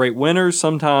 sometimes they're great winners,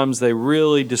 sometimes they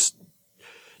really just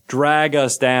drag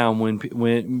us down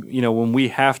when we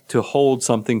have to hold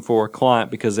something for a client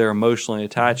because they're emotionally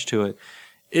attached to it.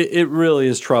 It really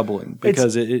is troubling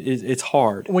because it's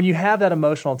hard. When you have that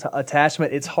emotional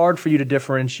attachment, it's hard for you to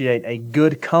differentiate a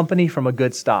good company from a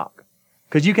good stock.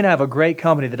 Because you can have a great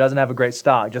company that doesn't have a great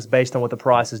stock just based on what the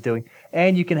price is doing.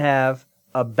 And you can have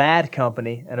a bad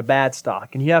company and a bad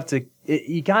stock. And you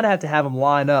kind of have to have them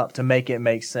line up to make it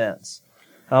make sense.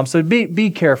 So be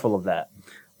careful of that.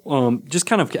 Just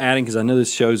kind of adding, because I know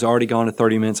this show's already gone to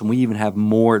 30 minutes and we even have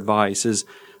more advice, is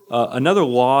another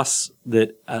loss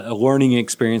that a learning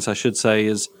experience, I should say,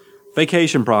 is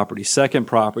vacation property, second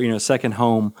property, second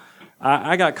home.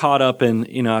 I got caught up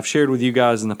in, I've shared with you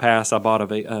guys in the past, I bought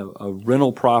a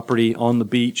rental property on the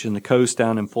beach in the coast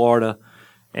down in Florida.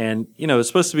 And, it's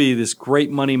supposed to be this great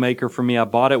money maker for me. I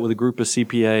bought it with a group of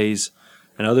CPAs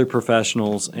and other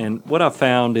professionals. And what I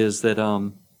found is that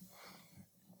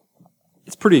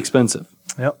it's pretty expensive.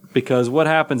 Yep. Because what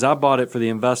happens, I bought it for the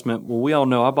investment. Well, we all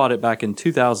know I bought it back in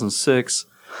 2006.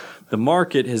 The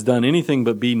market has done anything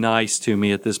but be nice to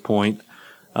me at this point.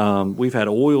 We've had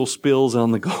oil spills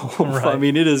on the Gulf. Right. I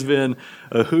mean, it has been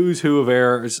a who's who of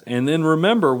errors. And then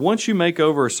remember, once you make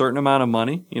over a certain amount of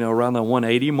money, around the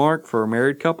 180 mark for a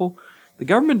married couple, the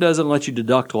government doesn't let you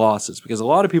deduct losses, because a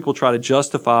lot of people try to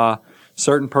justify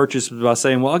certain purchases by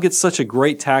saying, well, I'll get such a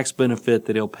great tax benefit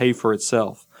that it'll pay for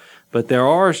itself. But there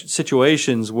are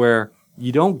situations where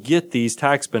you don't get these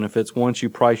tax benefits once you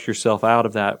price yourself out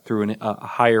of that through a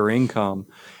higher income.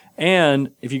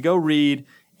 And if you go read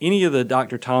any of the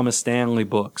Dr. Thomas Stanley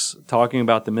books talking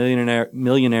about the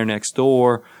millionaire next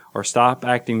door or Stop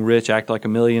Acting Rich, Act Like a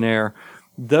Millionaire,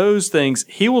 those things,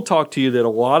 he will talk to you that a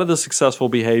lot of the successful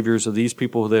behaviors of these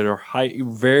people that are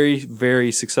very,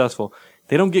 very successful,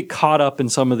 they don't get caught up in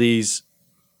some of these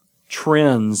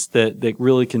trends that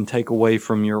really can take away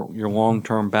from your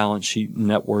long-term balance sheet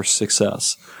net worth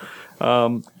success.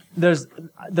 There's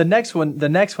the next one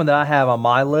that I have on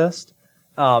my list.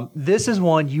 This is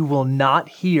one you will not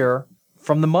hear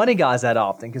from the money guys that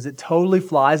often, because it totally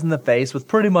flies in the face with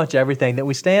pretty much everything that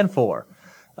we stand for.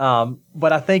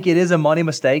 But I think it is a money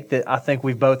mistake that I think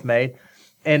we've both made.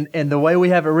 And the way we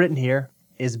have it written here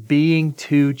is being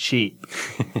too cheap.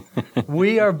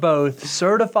 We are both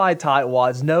certified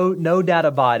tightwads, no doubt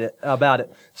about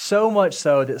it. So much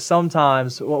so that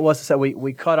sometimes, what's to say,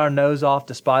 we cut our nose off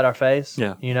to spite our face.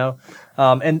 Yeah.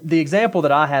 And the example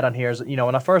that I had on here is,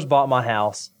 when I first bought my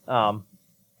house, I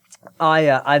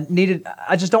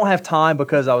just don't have time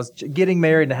because I was getting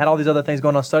married and I had all these other things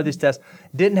going on, studied these tests,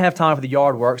 didn't have time for the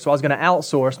yard work, so I was going to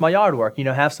outsource my yard work,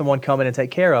 have someone come in and take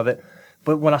care of it.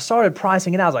 But when I started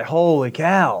pricing it out, I was like, holy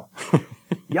cow,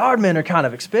 yardmen are kind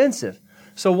of expensive.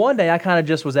 So one day I kind of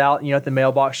just was out, at the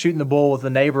mailbox shooting the bull with a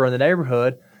neighbor in the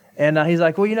neighborhood. And he's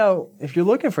like, well, if you're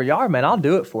looking for yardmen, I'll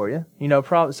do it for you.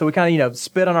 So we kind of,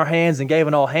 spit on our hands and gave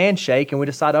an old handshake, and we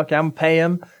decided, okay, I'm going to pay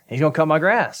him, and he's going to cut my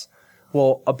grass.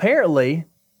 Well, apparently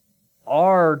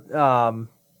our,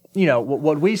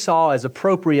 what we saw as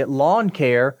appropriate lawn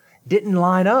care didn't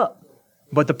line up.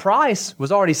 but the price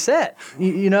was already set,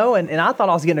 and I thought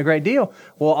I was getting a great deal.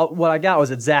 Well, what I got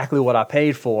was exactly what I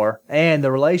paid for, and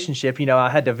the relationship, I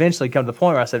had to eventually come to the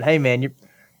point where I said, hey man, you're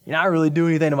not really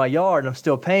doing anything to my yard and I'm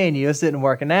still paying you. This isn't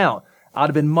working out. I'd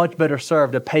have been much better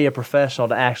served to pay a professional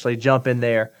to actually jump in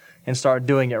there and start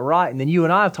doing it right. And then you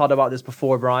and I have talked about this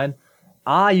before, Brian.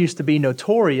 I used to be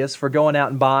notorious for going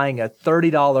out and buying a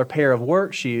 $30 pair of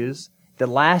work shoes that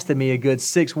lasted me a good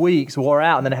 6 weeks, wore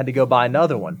out, and then I had to go buy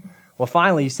another one. Well,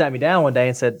 finally, you sat me down one day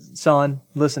and said, son,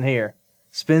 listen here.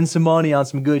 Spend some money on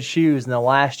some good shoes and they'll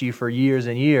last you for years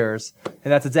and years.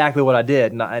 And that's exactly what I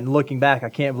did. And looking back, I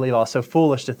can't believe I was so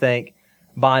foolish to think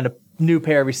buying a new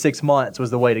pair every 6 months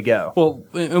was the way to go. Well,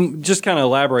 just kind of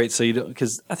elaborate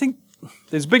because I think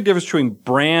there's a big difference between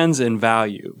brands and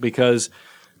value, because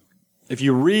if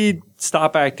you read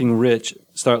Stop Acting Rich,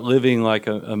 Start Living Like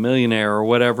a Millionaire, or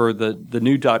whatever the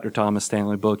new Dr. Thomas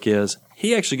Stanley book is,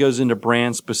 he actually goes into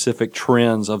brand-specific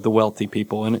trends of the wealthy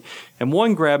people. And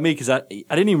one grabbed me because I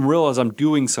didn't even realize I'm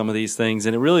doing some of these things,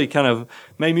 and it really kind of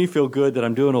made me feel good that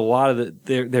I'm doing a lot of it.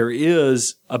 There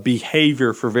is a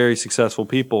behavior for very successful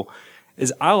people,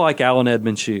 is I like Allen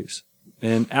Edmonds shoes.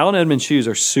 And Allen Edmonds shoes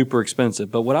are super expensive.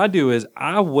 But what I do is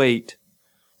I wait.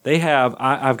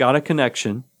 I've got a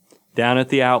connection down at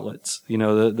the outlets.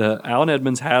 The Allen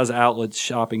Edmonds has outlets,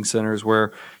 shopping centers,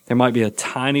 where there might be a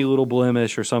tiny little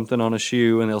blemish or something on a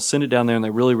shoe, and they'll send it down there and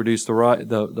they really reduce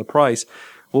the price.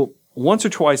 Well, once or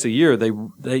twice a year,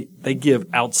 they give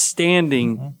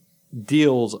outstanding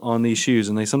deals on these shoes,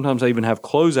 and they sometimes even have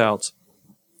closeouts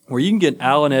where you can get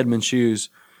Allen Edmonds shoes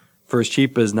for as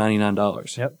cheap as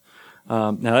 $99. Yep.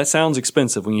 Now that sounds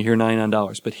expensive when you hear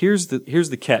 $99, but here's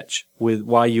the catch with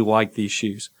why you like these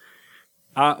shoes.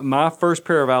 My first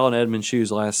pair of Allen Edmonds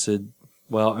shoes lasted,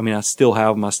 I still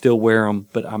have them, I still wear them,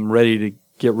 but I'm ready to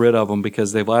get rid of them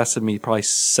because they've lasted me probably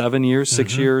 7 years,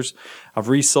 6 years. I've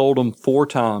resold them 4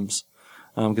 times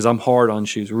because I'm hard on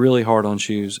shoes, really hard on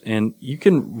shoes, and you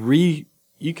can redo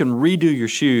your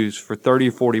shoes for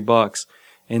 $30 or $40,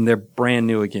 and they're brand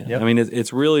new again. Yep.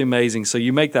 It's really amazing. So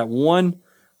you make that $100,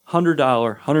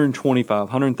 $125,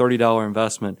 $130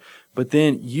 investment, but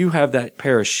then you have that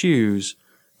pair of shoes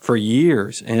for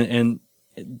years, and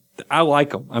I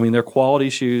like them. They're quality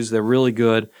shoes. They're really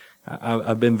good.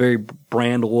 I've been very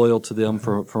brand loyal to them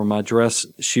for my dress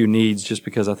shoe needs, just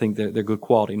because I think they're good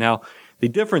quality. Now, the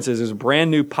difference is there's a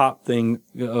brand new pop thing,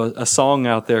 a song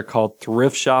out there called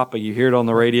Thrift Shop. You hear it on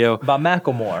the radio. By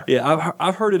Macklemore. Yeah,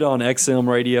 I've heard it on XM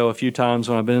radio a few times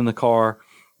when I've been in the car.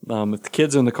 If the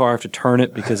kids are in the car, I have to turn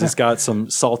it because it's got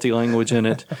some salty language in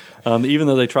it. Even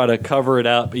though they try to cover it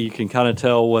out, but you can kind of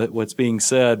tell what's being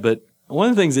said. But one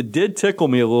of the things that did tickle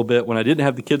me a little bit when I didn't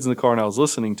have the kids in the car and I was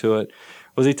listening to it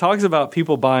was he talks about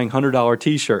people buying $100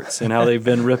 T-shirts and how they've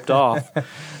been ripped off.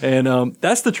 And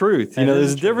that's the truth.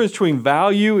 There's a difference between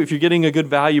value, if you're getting a good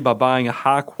value by buying a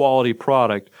high-quality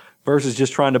product, versus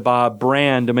just trying to buy a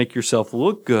brand to make yourself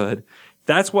look good.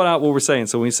 That's what we're saying.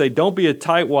 So when we say don't be a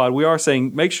tightwad, we are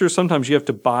saying make sure sometimes you have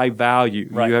to buy value.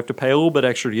 Right. You have to pay a little bit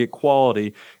extra to get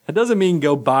quality. That doesn't mean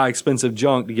go buy expensive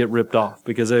junk to get ripped off,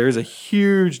 because there is a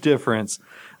huge difference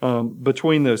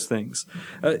between those things.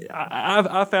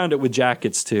 I found it with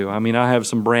jackets too. I have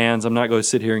some brands. I'm not going to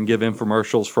sit here and give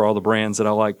infomercials for all the brands that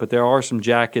I like, but there are some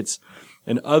jackets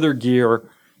and other gear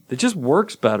that just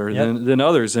works better than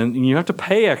others. And you have to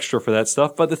pay extra for that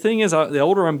stuff. But the thing is, the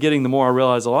older I'm getting, the more I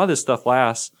realize a lot of this stuff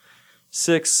lasts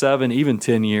 6, 7, even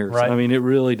 10 years. Right. It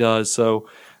really does. So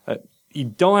you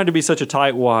don't have to be such a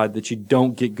tightwad that you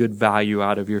don't get good value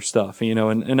out of your stuff.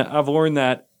 And I've learned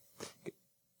that.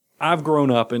 I've grown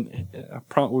up, and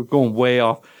we're going way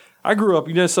off. I grew up,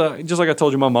 just like I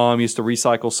told you, my mom used to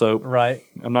recycle soap. Right.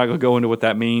 I'm not going to go into what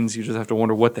that means. You just have to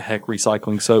wonder what the heck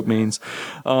recycling soap means.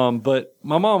 But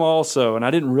my mom also, and I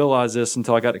didn't realize this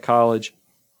until I got to college,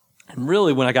 and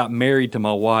really when I got married to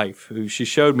my wife, who she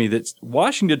showed me that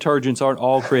washing detergents aren't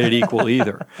all created equal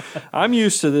either. I'm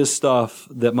used to this stuff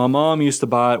that my mom used to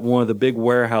buy at one of the big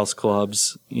warehouse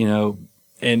clubs,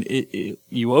 and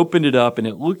you opened it up and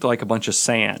it looked like a bunch of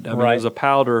sand. It was a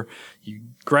powder. You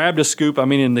grabbed a scoop.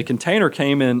 And the container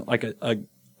came in like a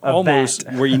almost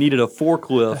vat. where you needed a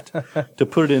forklift to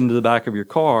put it into the back of your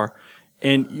car.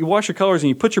 And you wash your colors and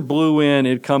you put your blue in,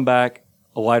 it'd come back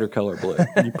a lighter color blue.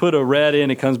 You put a red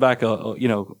in, it comes back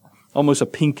almost a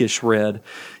pinkish red.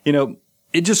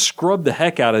 It just scrubbed the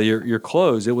heck out of your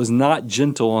clothes. It was not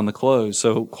gentle on the clothes.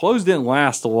 So clothes didn't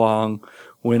last long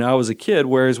when I was a kid,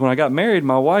 whereas when I got married,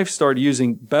 my wife started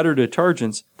using better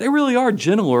detergents. They really are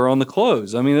gentler on the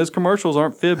clothes. Those commercials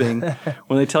aren't fibbing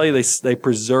when they tell you they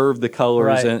preserve the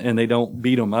colors right. and they don't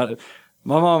beat them. My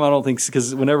mom, I don't think,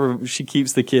 because whenever she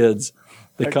keeps the kids,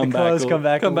 The clothes come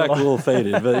back a little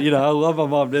faded. But, I love my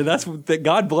mom. And that's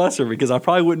God bless her, because I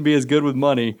probably wouldn't be as good with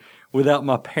money without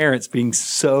my parents being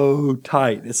so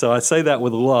tight. So I say that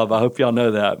with love. I hope y'all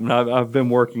know that. And I've been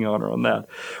working on her on that.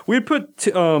 We put,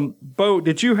 Bo,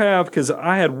 did you have, because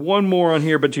I had one more on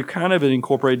here, but you kind of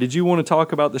incorporated. Did you want to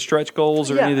talk about the stretch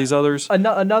goals or any of these others?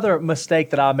 Another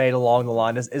mistake that I made along the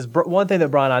line is one thing that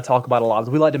Brian and I talk about a lot is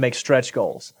we like to make stretch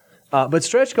goals. But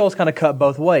stretch goals kind of cut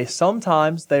both ways.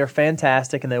 Sometimes they are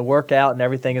fantastic and they work out and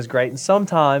everything is great. And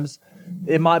sometimes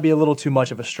it might be a little too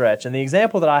much of a stretch. And the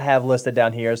example that I have listed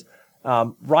down here is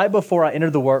right before I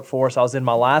entered the workforce, I was in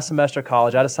my last semester of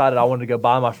college. I decided I wanted to go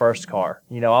buy my first car.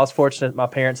 I was fortunate. My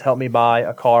parents helped me buy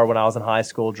a car when I was in high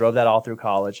school, drove that all through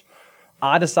college.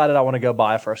 I decided I want to go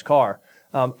buy a first car.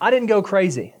 I didn't go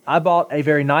crazy. I bought a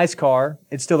very nice car.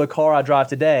 It's still the car I drive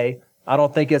today. I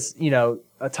don't think it's,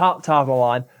 a top of the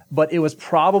line, but it was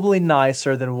probably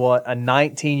nicer than what a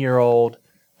 19-year-old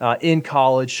in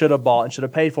college should have bought and should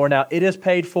have paid for. Now, it is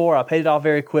paid for. I paid it off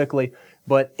very quickly.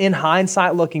 But in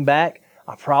hindsight, looking back,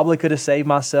 I probably could have saved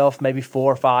myself maybe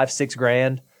 $4, $5,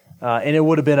 $6,000, and it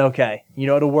would have been okay. It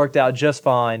would have worked out just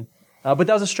fine. But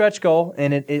that was a stretch goal,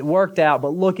 and it worked out. But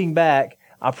looking back,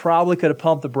 I probably could have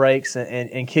pumped the brakes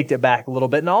and kicked it back a little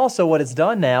bit. And also what it's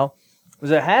done now is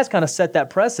it has kind of set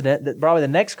that precedent that probably the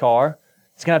next car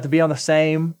is going to have to be on the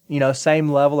same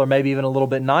level or maybe even a little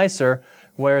bit nicer.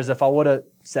 Whereas if I would have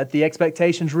set the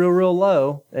expectations real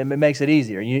low, it makes it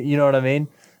easier. You know what I mean?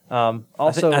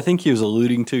 Also, I think he was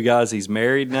alluding to, guys, he's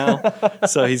married now.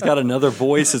 So he's got another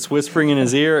voice that's whispering in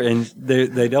his ear, and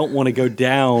they don't want to go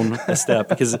down a step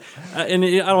because, and I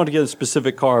don't want to get a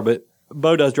specific car, but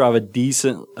Bo does drive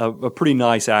a pretty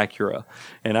nice Acura.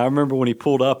 And I remember when he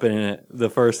pulled up in it the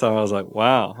first time, I was like,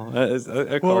 wow,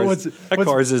 that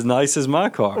car is as nice as my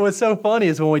car. What's so funny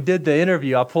is when we did the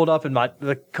interview, I pulled up in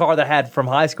the car that I had from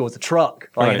high school. It's a truck,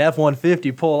 like an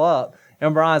F-150 pull up.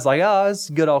 And Brian's like, oh, this is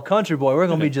a good old country boy. We're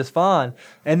going to be just fine.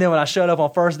 And then when I showed up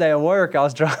on first day of work, I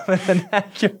was driving an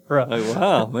Acura. Like,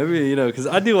 wow, maybe, because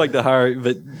I do like to hire,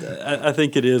 but I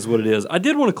think it is what it is. I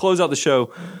did want to close out the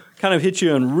show, kind of hit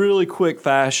you in really quick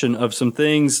fashion of some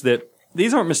things that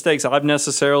these aren't mistakes I've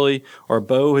necessarily or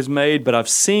Bo has made, but I've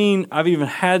just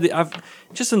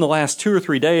in the last 2 or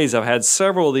 3 days, I've had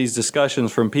several of these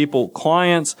discussions from people,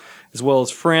 clients, as well as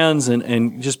friends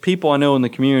and just people I know in the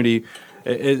community,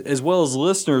 as well as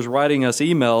listeners writing us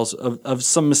emails of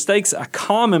some mistakes,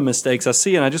 common mistakes I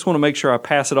see, and I just want to make sure I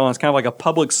pass it on. It's kind of like a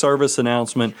public service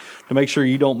announcement to make sure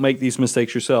you don't make these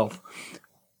mistakes yourself.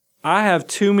 I have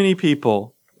too many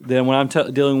people that when I'm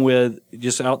dealing with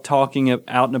just out talking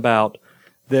out and about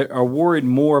that are worried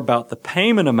more about the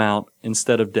payment amount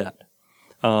instead of debt.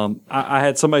 I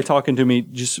had somebody talking to me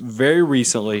just very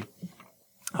recently.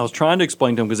 I was trying to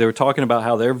explain to them because they were talking about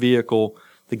how their vehicle,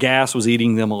 the gas was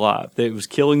eating them alive. It was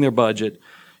killing their budget.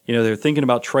 They were thinking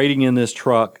about trading in this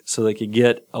truck so they could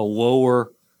get a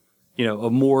lower, a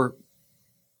more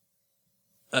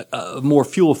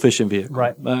fuel efficient vehicle.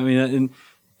 Right. I mean,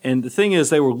 and the thing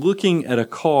is, they were looking at a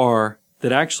car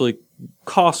that actually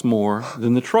cost more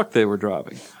than the truck they were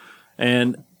driving.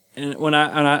 And when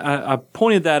I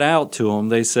pointed that out to them,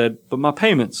 they said, but my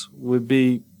payments would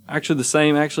be actually the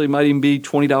same, actually might even be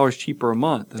 $20 cheaper a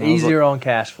month. And easier on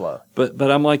cash flow. But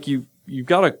I'm like, you've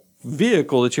got a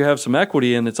vehicle that you have some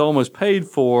equity in that's almost paid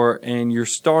for, and you're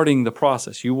starting the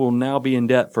process. You will now be in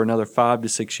debt for another 5 to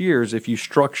 6 years if you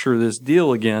structure this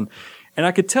deal again. And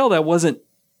I could tell that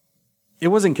it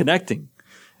wasn't connecting.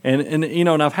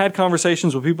 And I've had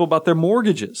conversations with people about their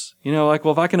mortgages. Like,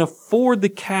 well, if I can afford the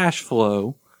cash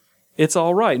flow, it's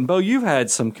all right. And Bo, you've had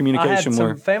some communication I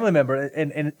had some family member,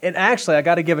 and actually I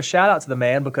got to give a shout out to the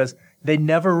man because they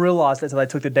never realized it until they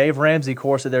took the Dave Ramsey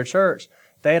course at their church.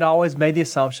 They had always made the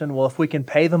assumption, well, if we can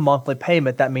pay the monthly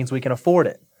payment, that means we can afford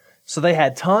it. So they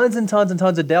had tons and tons and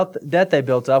tons of debt they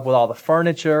built up with all the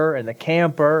furniture and the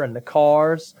camper and the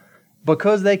cars.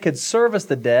 Because they could service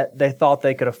the debt, they thought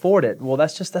they could afford it. Well,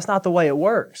 that's not the way it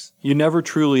works. You never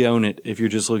truly own it if you're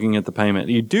just looking at the payment.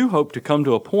 You do hope to come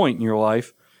to a point in your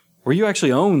life where you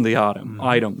actually own the item.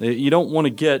 You don't want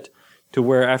to get to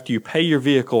where after you pay your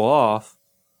vehicle off,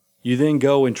 you then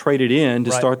go and trade it in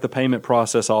to start the payment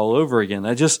process all over again.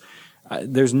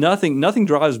 There's nothing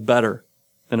drives better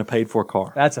than a paid for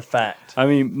car. That's a fact. I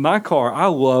mean, my car, I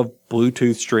love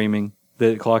Bluetooth streaming.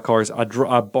 The cars. I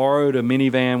borrowed a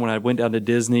minivan when I went down to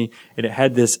Disney, and it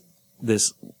had this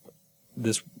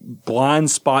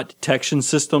blind spot detection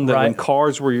system that when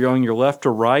cars were going your left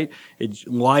or right, it'd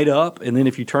light up, and then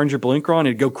if you turned your blinker on,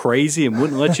 it'd go crazy and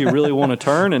wouldn't let you really want to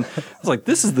turn. And I was like,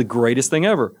 this is the greatest thing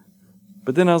ever.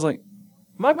 But then I was like,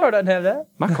 My car doesn't have that.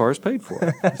 My car is paid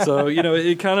for. So,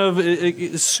 it kind of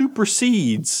it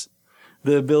supersedes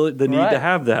the ability, the need to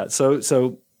have that.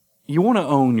 So you want to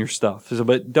own your stuff.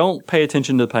 But don't pay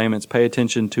attention to the payments. Pay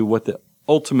attention to what the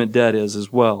ultimate debt is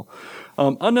as well.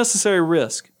 Unnecessary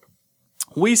risk.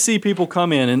 We see people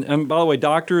come in, and by the way,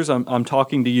 doctors, I'm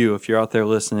talking to you if you're out there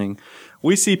listening.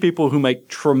 We see people who make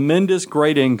tremendous,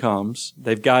 great incomes.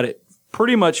 They've got it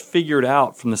pretty much figured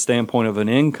out from the standpoint of an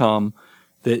income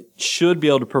that should be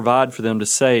able to provide for them to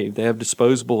save. They have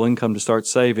disposable income to start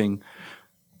saving.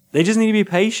 They just need to be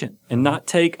patient and not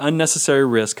take unnecessary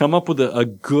risks. Come up with a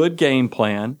good game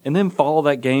plan and then follow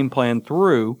that game plan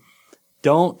through.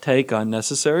 Don't take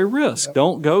unnecessary risk.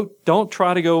 Yep. Don't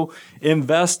try to go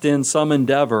invest in some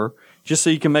endeavor just so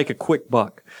you can make a quick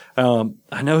buck.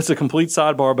 I know it's a complete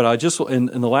sidebar, but I just, in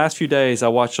the last few days, I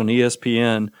watched on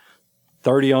ESPN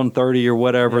 30 on 30 or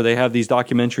whatever. Yeah. They have these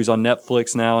documentaries on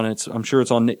Netflix now, and I'm sure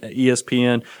it's on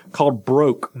ESPN, called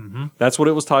Broke. Mm-hmm. That's what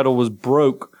it was titled, was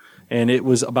Broke. And it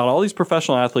was about all these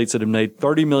professional athletes that have made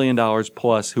 $30 million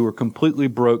plus who are completely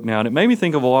broke now. And it made me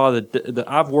think of a lot of the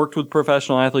I've worked with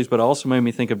professional athletes, but it also made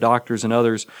me think of doctors and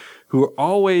others who are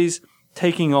always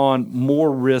taking on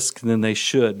more risk than they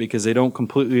should because they don't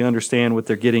completely understand what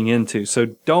they're getting into. So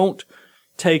don't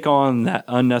take on that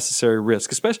unnecessary risk,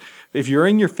 especially if you're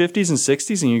in your 50s and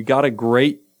 60s and you've got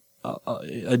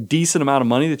a decent amount of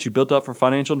money that you built up for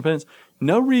financial independence.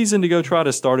 No reason to go try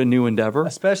to start a new endeavor.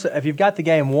 Especially if you've got the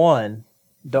game won,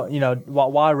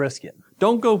 why risk it?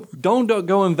 Don't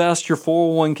go invest your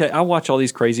 401k. I watch all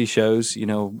these crazy shows,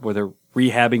 where they're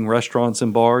rehabbing restaurants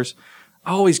and bars.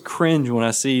 I always cringe when I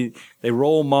see they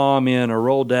roll mom in or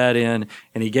roll dad in,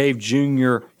 and he gave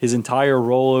Junior his entire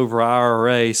rollover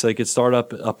IRA so he could start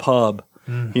up a pub,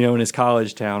 in his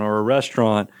college town or a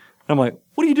restaurant. And I'm like,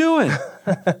 what are you doing?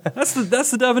 That's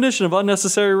the definition of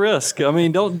unnecessary risk. I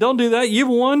mean, don't do that. You've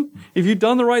won. If you've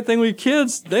done the right thing with your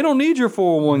kids, they don't need your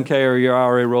 401k or your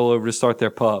IRA rollover to start their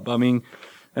pub. I mean,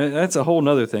 that's a whole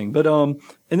nother thing. But and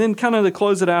then kind of to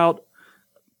close it out,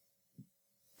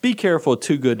 be careful.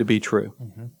 Too good to be true.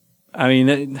 Mm-hmm. I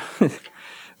mean,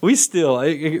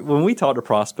 when we talk to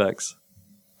prospects,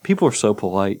 people are so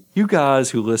polite. You guys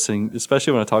who listen,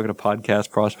 especially when I'm talking to podcast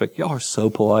prospect, y'all are so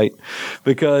polite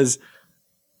because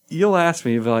you'll ask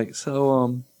me, like,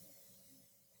 so,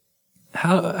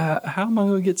 how am I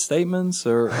going to get statements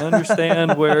or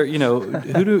understand where,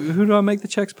 who do I make the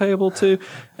checks payable to?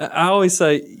 I always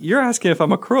say, you're asking if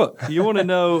I'm a crook. You want to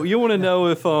know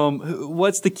if,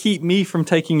 what's to keep me from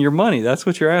taking your money? That's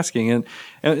what you're asking.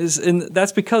 And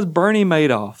that's because Bernie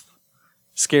Madoff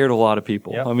scared a lot of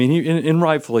people. Yep. I mean, and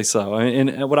rightfully so.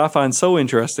 And what I find so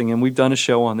interesting, and we've done a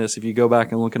show on this, if you go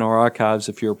back and look in our archives,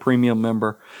 if you're a premium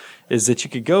member, is that you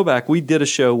could go back. We did a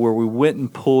show where we went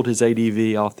and pulled his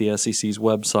ADV off the SEC's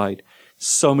website.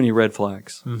 So many red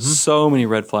flags. Mm-hmm. So many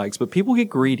red flags. But people get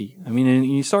greedy. I mean, and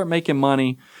you start making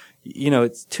money,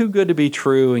 it's too good to be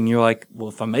true. And you're like, well,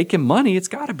 if I'm making money, it's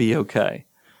got to be okay.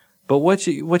 But what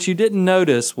you didn't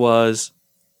notice was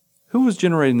who was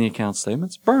generating the account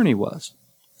statements? Bernie was.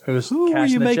 Who were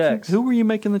you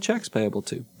making the checks payable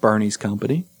to? Bernie's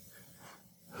company.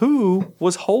 Who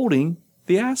was holding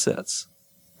the assets?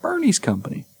 Bernie's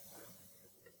company.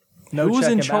 Who was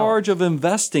in charge of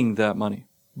investing that money?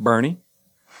 Bernie.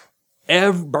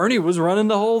 Bernie was running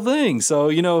the whole thing.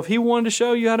 So, if he wanted to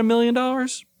show you had $1 million,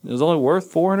 it was only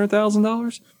worth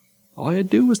 $400,000. All he had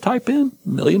to do was type in $1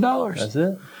 million. That's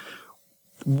it.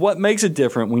 What makes it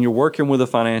different when you're working with a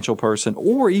financial person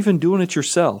or even doing it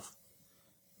yourself?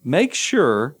 Make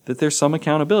sure that there's some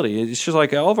accountability. It's just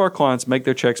like all of our clients make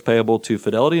their checks payable to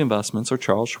Fidelity Investments or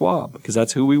Charles Schwab because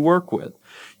that's who we work with.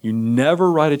 You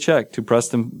never write a check to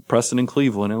Preston and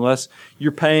Cleveland unless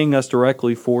you're paying us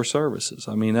directly for services.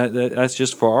 I mean, that's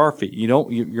just for our fee.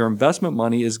 Your investment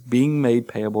money is being made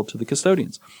payable to the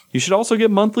custodians. You should also get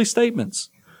monthly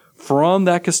statements from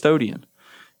that custodian.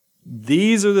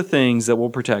 These are the things that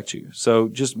will protect you. So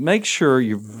just make sure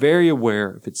you're very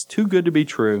aware. If it's too good to be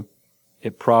true,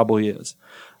 it probably is.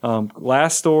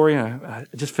 Last story, I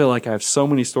just feel like I have so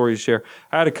many stories to share.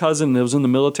 I had a cousin that was in the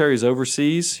military, he's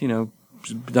overseas,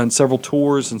 done several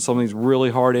tours in some of these really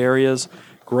hard areas.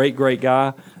 Great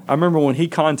guy. I remember when he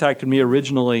contacted me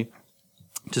originally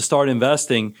to start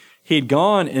investing, he'd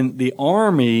gone and the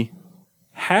Army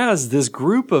has this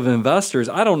group of investors.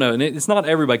 I don't know, and it's not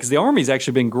everybody because the Army's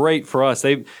actually been great for us.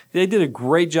 They did a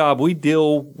great job.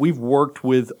 We've worked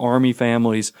with Army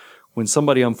families. When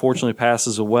somebody unfortunately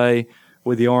passes away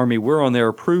with the Army, we're on their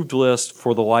approved list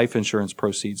for the life insurance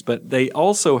proceeds. But they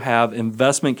also have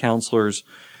investment counselors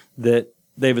that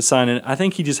they've assigned. And I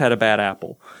think he just had a bad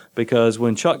apple because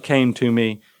when Chuck came to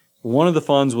me, One of the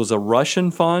funds was a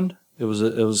Russian fund. It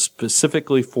was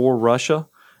specifically for Russia.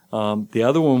 The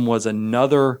other one was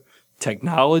another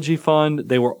technology fund.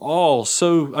 They were all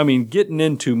getting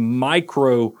into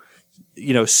micro,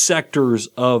 sectors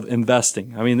of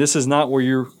investing. I mean, this is not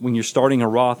where when you're starting a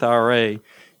Roth IRA,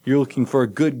 you're looking for a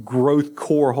good growth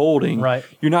core holding. Right.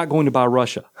 You're not going to buy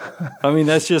Russia. I mean,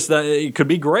 that's just that. It could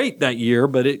be great that year,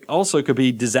 but it also could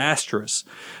be disastrous.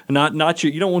 You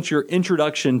don't want your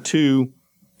introduction to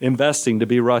investing to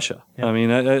be Russia. Yeah. I mean,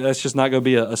 that's just not going to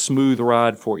be a smooth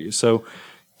ride for you. So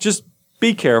just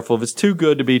be careful. If it's too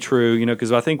good to be true,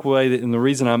 because I think and the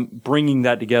reason I'm bringing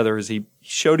that together is he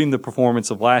showed him the performance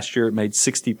of last year. It made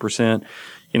 60%,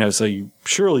 so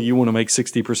surely you want to make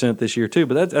 60% this year too,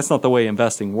 but that's not the way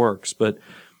investing works. But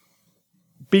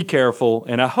be careful.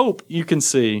 And I hope you can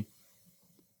see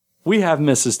we have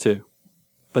misses too.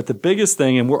 But the biggest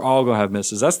thing, and we're all going to have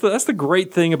misses. That's the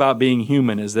great thing about being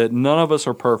human, is that none of us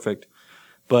are perfect.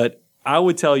 But I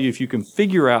would tell you, if you can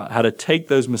figure out how to take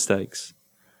those mistakes,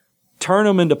 turn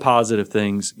them into positive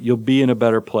things, you'll be in a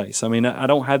better place. I mean, I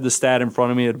don't have the stat in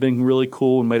front of me. It'd have been really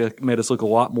cool and made us look a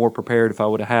lot more prepared if I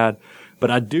would have had.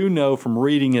 But I do know from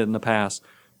reading it in the past,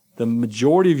 the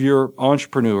majority of your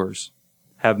entrepreneurs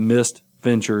have missed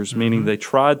ventures, meaning they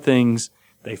tried things,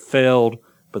 they failed,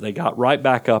 but they got right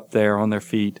back up there on their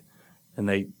feet, and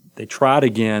they tried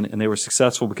again, and they were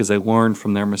successful because they learned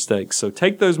from their mistakes. So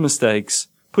take those mistakes,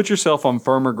 put yourself on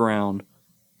firmer ground.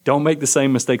 Don't make the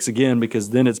same mistakes again,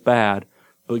 because then it's bad,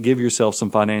 but give yourself some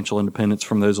financial independence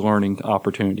from those learning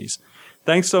opportunities.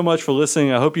 Thanks so much for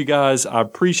listening. I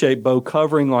appreciate Bo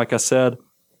covering, like I said,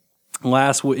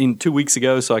 2 weeks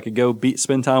ago, so I could go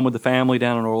spend time with the family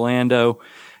down in Orlando.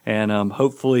 And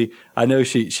hopefully, I know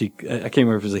she I can't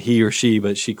remember if it was a he or she,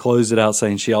 but she closed it out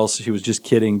saying she was just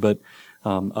kidding. But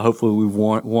hopefully we've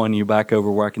won you back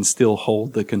over where I can still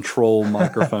hold the control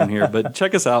microphone here. But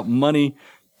check us out, money-guy.com.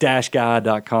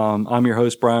 I'm your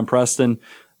host, Brian Preston.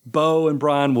 Bo and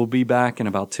Brian will be back in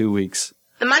about 2 weeks.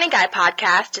 The Money Guy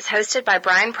podcast is hosted by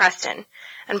Brian Preston,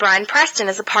 and Brian Preston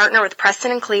is a partner with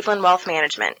Preston & Cleveland Wealth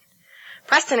Management.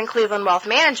 Preston & Cleveland Wealth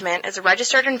Management is a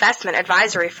registered investment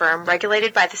advisory firm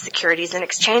regulated by the Securities and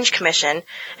Exchange Commission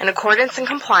in accordance and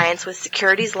compliance with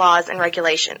securities laws and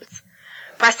regulations.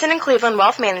 Preston & Cleveland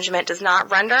Wealth Management does not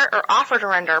render or offer to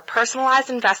render personalized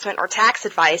investment or tax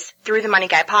advice through the Money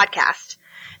Guy podcast.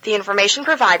 The information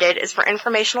provided is for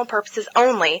informational purposes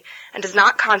only and does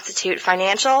not constitute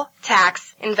financial,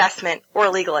 tax, investment, or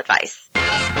legal advice.